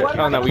 Is there?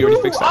 Oh no, we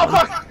already fixed that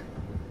one.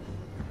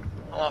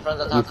 All my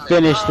friends are You toxic.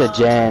 finished the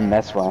gen,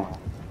 that's why.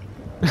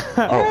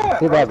 Oh,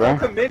 look at that, bro.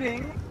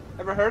 Committing.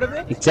 Ever heard of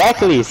it?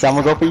 Exactly, so I'm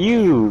gonna go for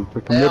you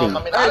for committing. Damn,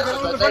 I mean, Hey,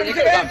 honestly, no, but you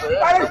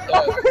could've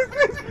gone for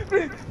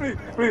it.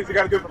 Please, you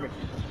gotta do it for me.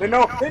 They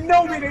know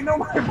me, they know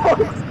my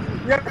voice.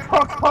 You have to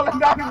call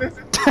anonymous.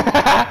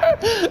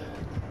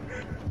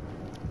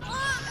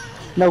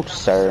 No,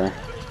 sir.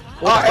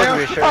 What the fuck is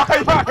your shirt? I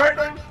heard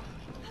him.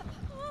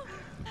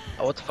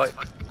 Oh, what the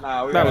fuck?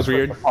 Nah, we That gotta was put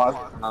weird. the pause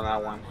on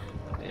that one.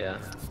 Yeah.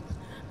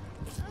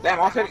 Damn,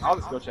 I'll take all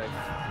the skill check.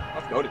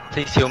 Let's go to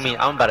Please heal me.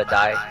 I'm about to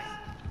die.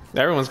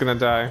 Everyone's gonna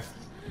die.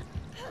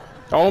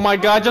 Oh my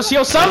god, just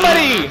heal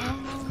somebody!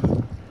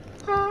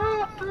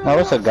 Oh,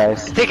 what's up,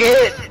 guys? Take a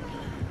hit.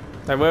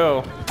 I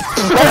will.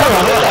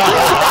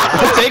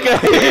 Take a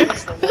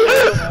hit!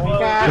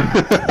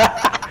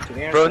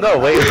 Bro, no,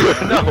 wait.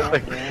 No,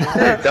 wait.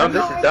 This is dumb.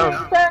 This is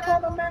dumb.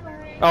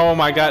 Oh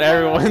my god,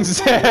 everyone's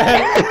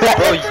dead.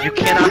 Bro, you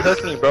cannot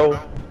hook me, bro.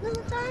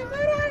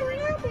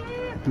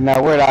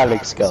 Now, where'd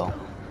Alex go?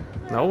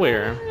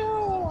 Nowhere.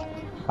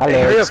 Hurry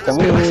Alex, up. come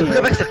Pick up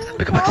here. exit.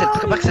 Pick up exit.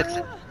 Pick up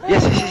exit.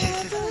 Yes.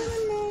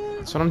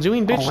 That's what I'm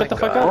doing, bitch. Oh Shut the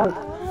my fuck God.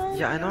 up.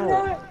 Yeah, I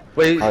know.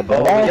 Wait, Oh, we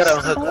that gotta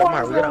ass. unhook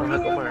Omar. We gotta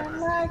unhook Omar.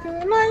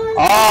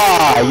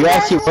 Ah, you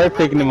actually were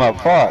picking him up.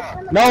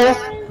 Fuck. No.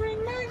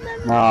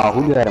 No,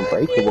 who got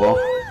unbreakable?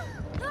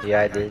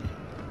 Yeah, I did.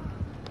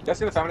 Y'all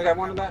see the Family Guy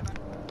one of that?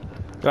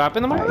 Drop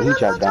in the Alright, mic. he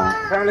dropped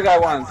down. Family Guy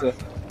one, so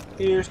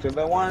here's to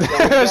the one.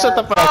 Shut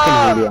the fuck up.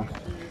 Fucking Julio.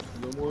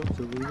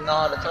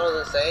 No, the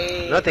tunnel's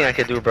insane. Nothing I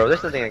could do, bro.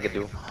 There's nothing I could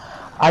do.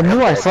 I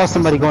knew I saw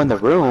somebody go in the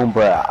room,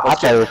 but I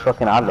thought it was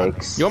fucking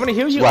Alex. You want me to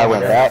heal you? That's why I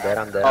went back.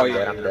 I'm dead. Oh, I'm yeah,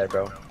 dead. I'm yeah. dead,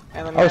 bro.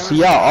 Oh, so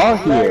y'all all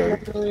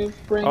here.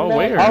 Oh,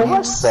 where? Oh,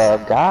 what's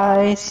up,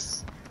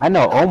 guys? I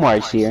know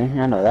Omar's here.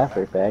 I know that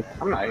for a fact.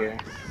 I'm not here.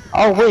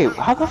 Oh, wait.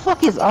 How the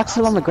fuck is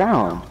Oxel on the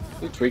ground?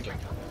 He's tweaking.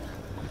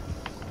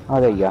 Oh,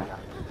 there you go.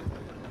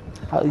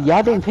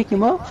 Y'all didn't pick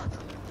him up?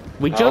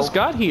 We just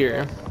got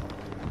here.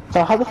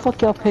 So how the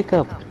fuck y'all pick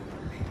up?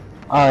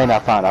 Oh, and I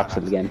found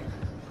Oxel again.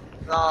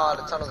 No,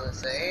 the tunnel's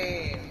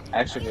insane.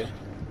 Actually.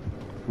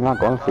 I'm not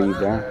going for you,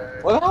 bro.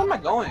 Where the hell am I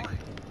going?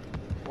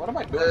 What am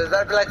I doing? Does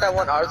that be like that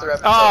one Arthur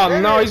episode? Oh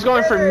no, he's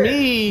going for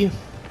me.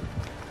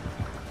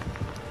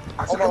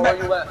 Omar, where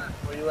you at?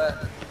 Where you at?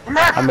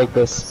 I'll make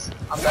this.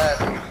 I'm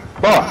bad.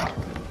 Fuck!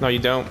 No, you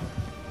don't.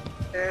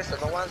 Here's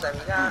the ones that we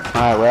got.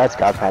 Alright, well that's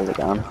got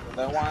Pelican.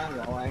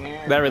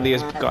 That really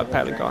is God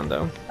Pelican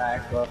though.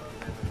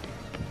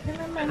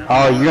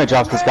 Oh, you're gonna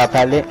drop this God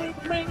Pallet?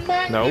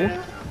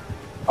 No.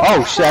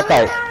 Oh shit, I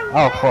thought.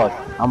 Oh fuck,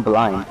 I'm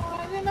blind.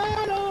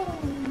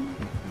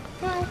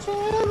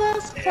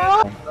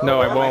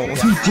 No, I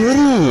won't. You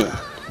didn't!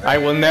 I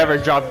will never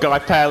drop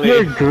God You're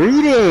Pally.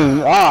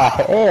 greeting! Oh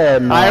hell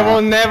no. I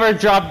will never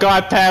drop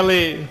God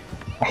Pally.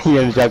 You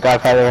gonna drop God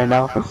Pallet right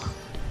now?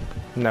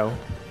 No.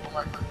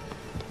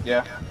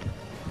 Yeah.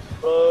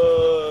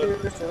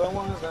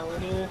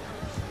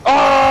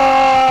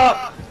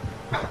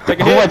 Take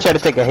a Who hit. might try to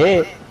take a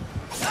hit?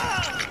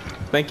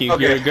 Thank you.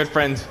 Okay. You're a good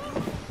friend.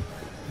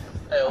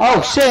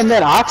 Oh shit, and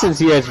then Oxen's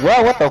here as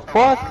well, what the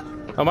fuck?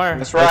 Omar,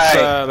 That's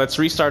right. let's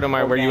restart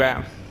Omar. Where you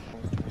at?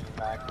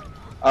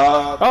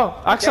 Uh,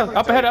 Oh, Axel,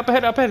 up ahead, up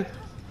ahead, up ahead.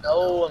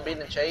 No, I'm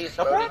being chased,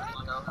 Brody.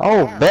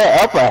 Oh,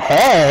 bet up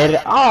ahead.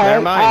 Alright,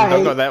 Never mind.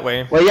 Don't go alright. that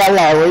way. Where y'all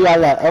at? Where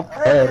y'all at? Up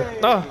ahead.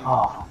 Oh,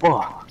 Oh,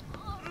 fuck.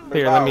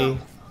 here, let me.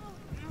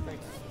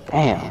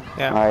 Damn.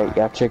 Yeah. Alright,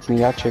 y'all tricked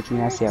me, I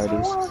see how it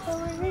is.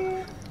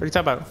 What are you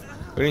talking about?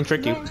 We didn't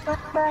trick you.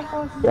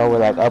 Y'all were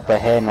like up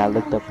ahead and I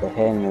looked up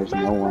ahead and there's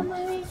no one.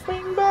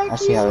 I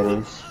see how it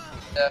is.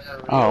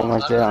 Oh,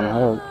 Omar's dead on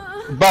hook.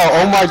 Bro,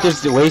 Omar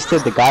just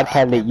wasted the God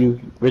pad that you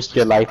risked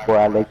your life for,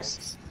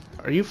 Alex.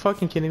 Are you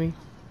fucking kidding me?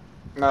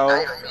 no.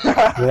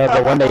 Yeah,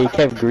 the one that you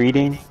kept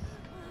greeting.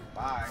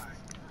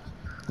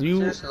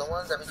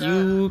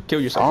 You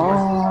kill yourself.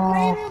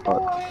 Omar. Oh,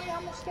 fuck.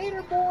 I'm a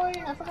skater boy.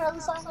 I forgot how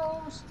the song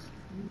goes.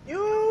 You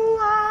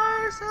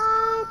are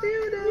so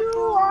beautiful. You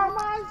are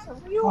my.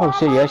 You Oh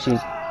shit, Yoshi.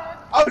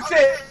 Oh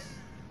shit.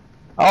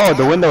 Oh,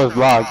 the window is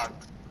blocked.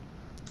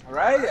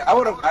 Right? I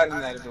would have gotten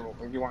that if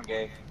you weren't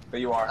gay. But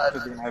you are.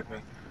 Because you're gonna help me.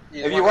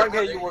 If you weren't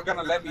gay, you were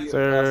gonna let me. Is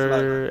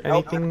there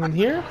anything in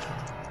here?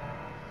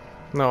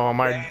 No,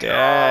 Omar Oh,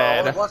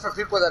 dead. one for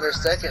people that are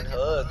second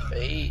hook,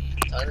 fate.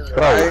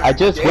 Bro, I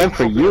just went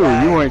for you.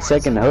 You weren't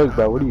second hook,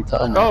 bro. What are you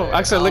talking about? Oh,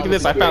 Axel, look at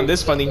this. I found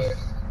this funny.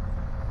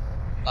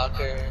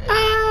 Locker.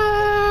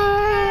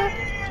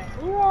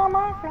 You are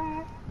my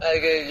friend.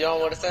 Okay, you know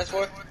what it stands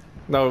for?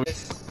 No.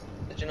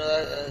 Did you know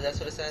that that's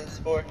what it stands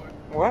for?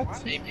 What?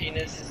 A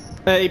penis.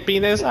 Hey,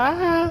 penis.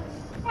 Ah.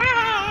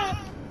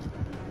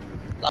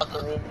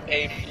 Locker room,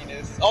 a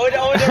penis. Oh,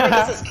 never,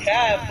 this is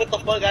Cap. What the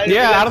fuck?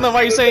 Yeah, I don't know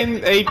why you're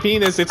saying a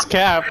penis. It's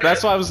Cap.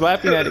 That's why I was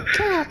laughing at it.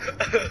 Cap.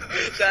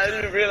 I didn't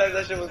even realize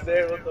that shit was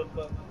there. What the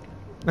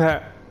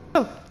fuck?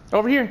 Oh,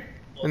 over here,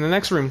 in the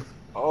next room.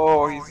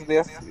 Oh, he's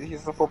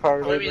the full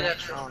power Where are you ranger.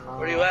 next room?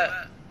 Where are you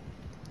at?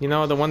 You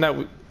know, the one that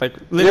we, like,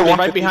 literally right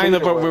 150 behind the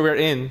liter what we one. were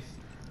in.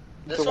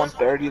 This The one?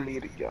 130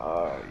 liter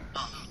guy.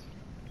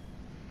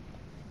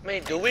 I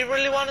mean, do we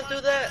really want to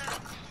do that?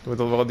 With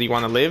the world, do you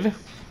want to live?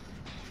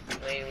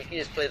 I mean, we can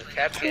just play the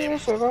Cap game. Wait,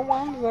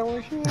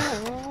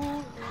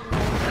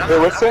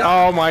 what's that?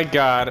 Oh my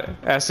god.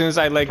 As soon as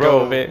I let go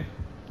of it.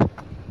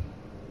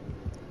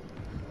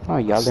 Oh,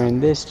 y'all are in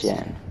this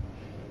gen.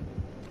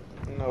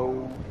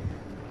 No.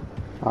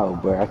 Oh,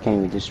 bro, I can't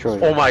even destroy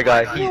it. Oh my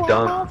god, he's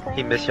dumb.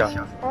 He missed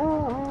y'all.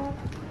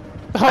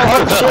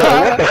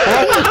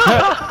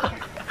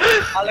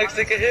 Alex,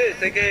 take a hit.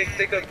 Take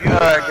a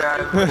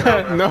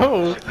beautiful.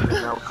 No.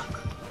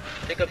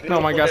 Take a beautiful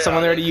Oh my god,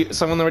 hit,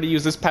 someone already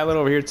used this pallet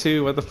over here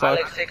too. What the fuck?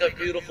 Alex, take a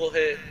beautiful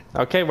hit.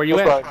 Okay, where you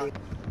at?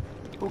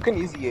 Who can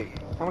easy it?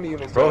 How many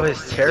units? Bro,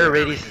 his terror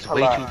radius is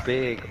way too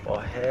big. Oh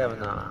hell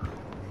nah.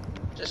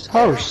 Just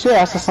Oh shit,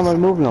 I saw somebody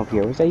moving over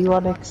here. Was that you,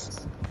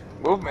 Alex?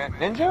 Movement.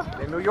 Ninja?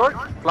 In New York?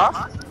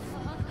 Floss?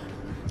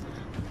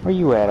 Where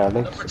you at,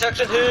 Alex?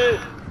 protection hit.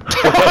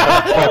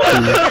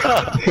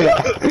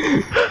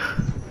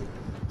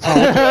 Oh,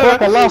 what the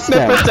fuck? I lost The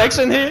them.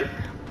 protection hit?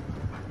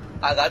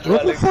 I got you,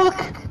 What the Alex.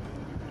 fuck?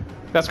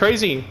 That's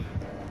crazy.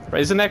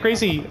 Isn't that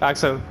crazy,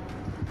 Axel?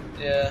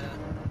 Yeah.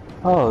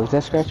 Oh, is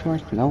that scratch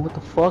marks? No, what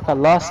the fuck? I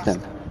lost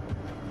him.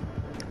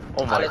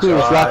 Oh my He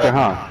was locker,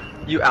 god. huh?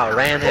 You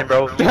outran him,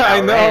 bro. You I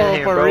outran know,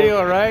 him, for bro.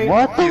 real, right?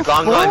 What the He's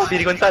long gone, fuck?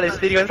 Speedy Gonzalez,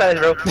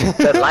 bro.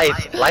 The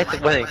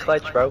life went in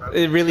clutch, bro.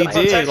 It really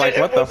did. Like,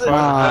 what the fuck?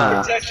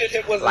 Ah. Protection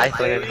hit was Life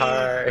went in insane.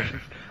 hard.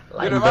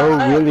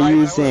 Bro, really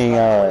using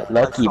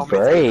Lucky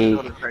Break.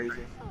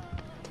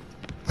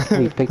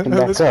 He picked him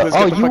back Let's up.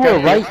 get Oh, the you fuck were out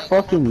of here. right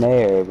fucking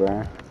there,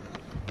 bro.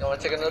 You wanna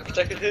take another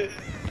protection hit?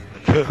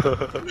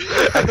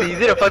 Actually, you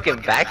did a fucking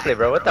backflip,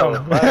 bro. What the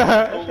Oh,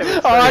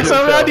 fuck?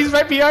 Axel, man, he's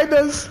right behind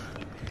us.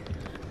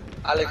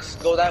 Alex,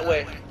 go that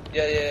way.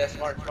 Yeah.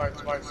 Smart.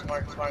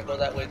 Go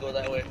that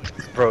way.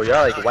 Bro, you're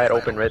like wide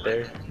open right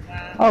there.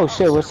 Oh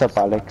shit, what's up,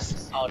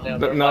 Alex? Oh,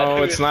 damn.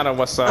 No, it's not a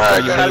what's up.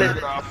 What do you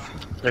mean?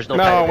 There's no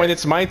No, pattern. when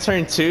it's my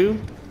turn too.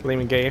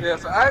 Lehman gay. Yeah,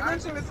 so I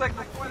mentioned it's like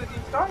before the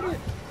game started.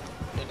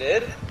 You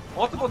did?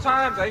 Multiple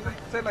times. I even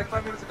said like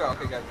 5 minutes ago.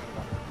 Okay, guys.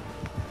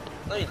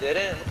 No, you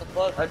didn't. What the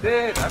fuck? I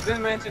did. I've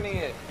been mentioning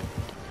it.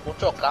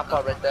 Mucho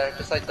capa right there.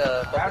 Just like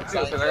the I have fucking to,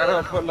 sign because I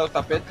gotta said. put los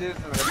tapetes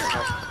and everything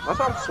else. That's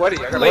why I'm sweaty.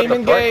 I gotta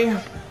Lehman gay.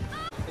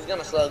 He's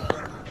gonna slug.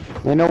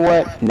 You know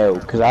what? No,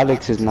 because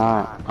Alex is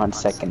not on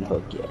second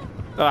hook yet.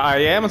 I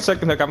am on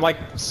second hook. I'm like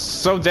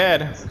so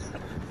dead.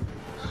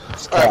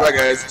 Alright, bye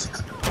guys.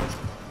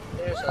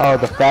 Oh,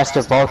 the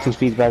faster vaulting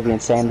speed's about to be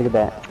insane. Look at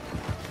that.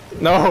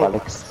 No.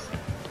 Alex.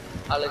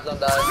 Alex, don't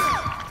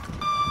die.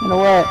 You know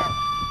what?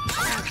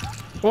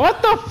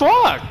 What the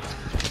fuck?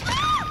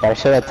 Gotta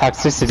show that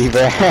toxicity,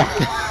 bro.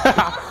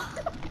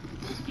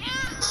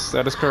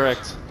 That is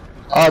correct.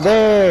 Oh,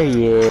 there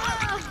he is.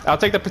 I'll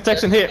take the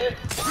protection hit.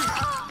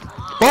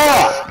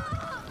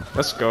 Fuck!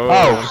 Let's go.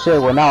 Oh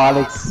shit, well now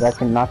Alex, I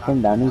can knock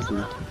him down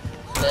easily.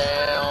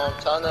 Damn,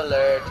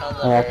 tunneler,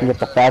 tunneler. And I can get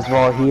the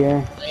fastball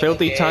here.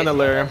 Filthy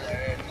tunneler.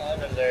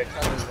 Tunneler.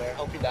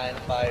 Hope you die in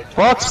the fire.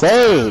 Fuck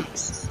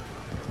sakes!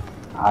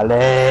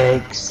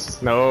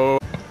 Alex! No.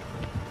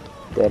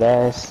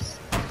 Deadass.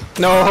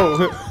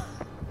 No.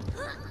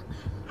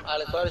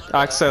 Alex, why did you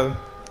Axel.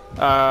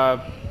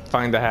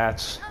 Find the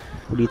hatch.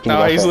 What do you think No,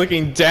 about he's that?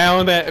 looking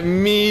down at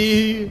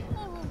me.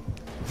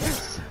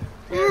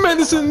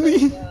 Medicine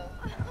me.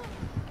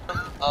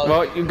 Oh,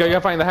 Well, you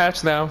gotta find the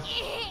hatch now.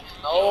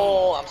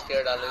 no, I'm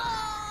scared, Alex.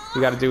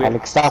 You gotta do it.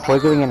 Alex, stop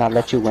wiggling and I'll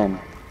let you win.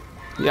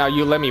 Yeah,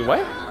 you let me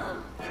what?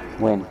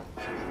 Win.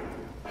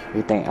 What do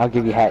you think? I'll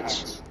give you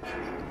hatch.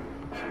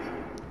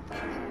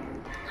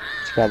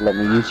 You gotta let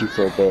me use you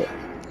for a bit.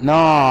 No,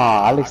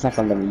 Alex not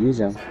gonna let me use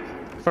him.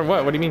 For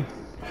what? What do you mean?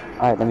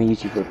 Alright, let me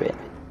use you for a bit.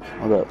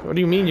 Hold up. What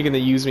do you mean you're gonna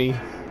use me?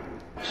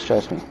 Just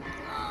trust me.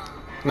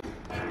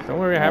 Don't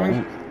worry, I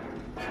haven't.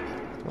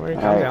 Don't worry,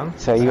 calm down. Alright,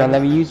 so you gonna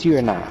let me use you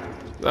or not?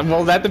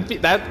 Well,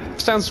 that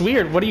sounds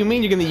weird. What do you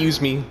mean you're gonna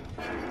use me?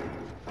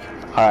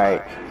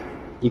 Alright,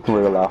 you can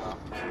wiggle off.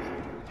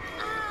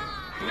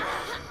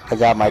 I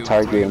got my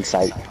target in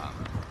sight.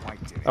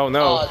 Oh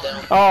no. Oh,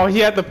 damn. Oh, he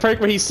had the perk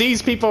where he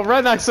sees people.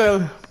 Run,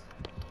 Axel.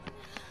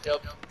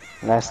 Yep.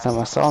 Last time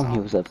I saw him, he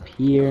was up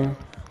here.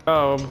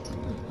 Oh,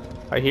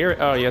 I hear it.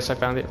 Oh yes, I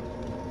found it.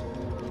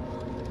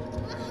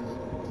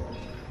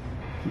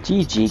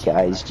 GG,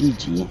 guys,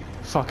 GG.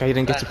 Fuck, I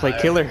didn't get to play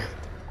killer.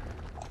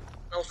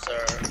 No,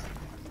 sir.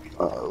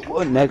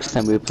 What next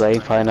time we play?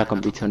 Probably not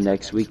gonna be till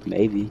next week,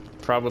 maybe.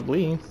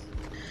 Probably.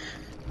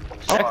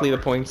 Exactly the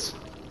points.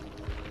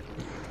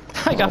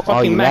 I got Oh,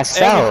 fucking you maxed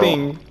maxed out.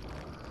 everything.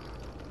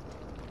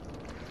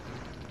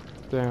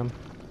 Damn.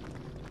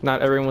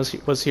 Not everyone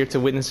was here to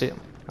witness it.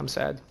 I'm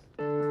sad.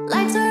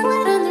 Lights are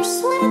lit and there's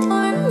sweat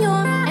on your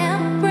hands.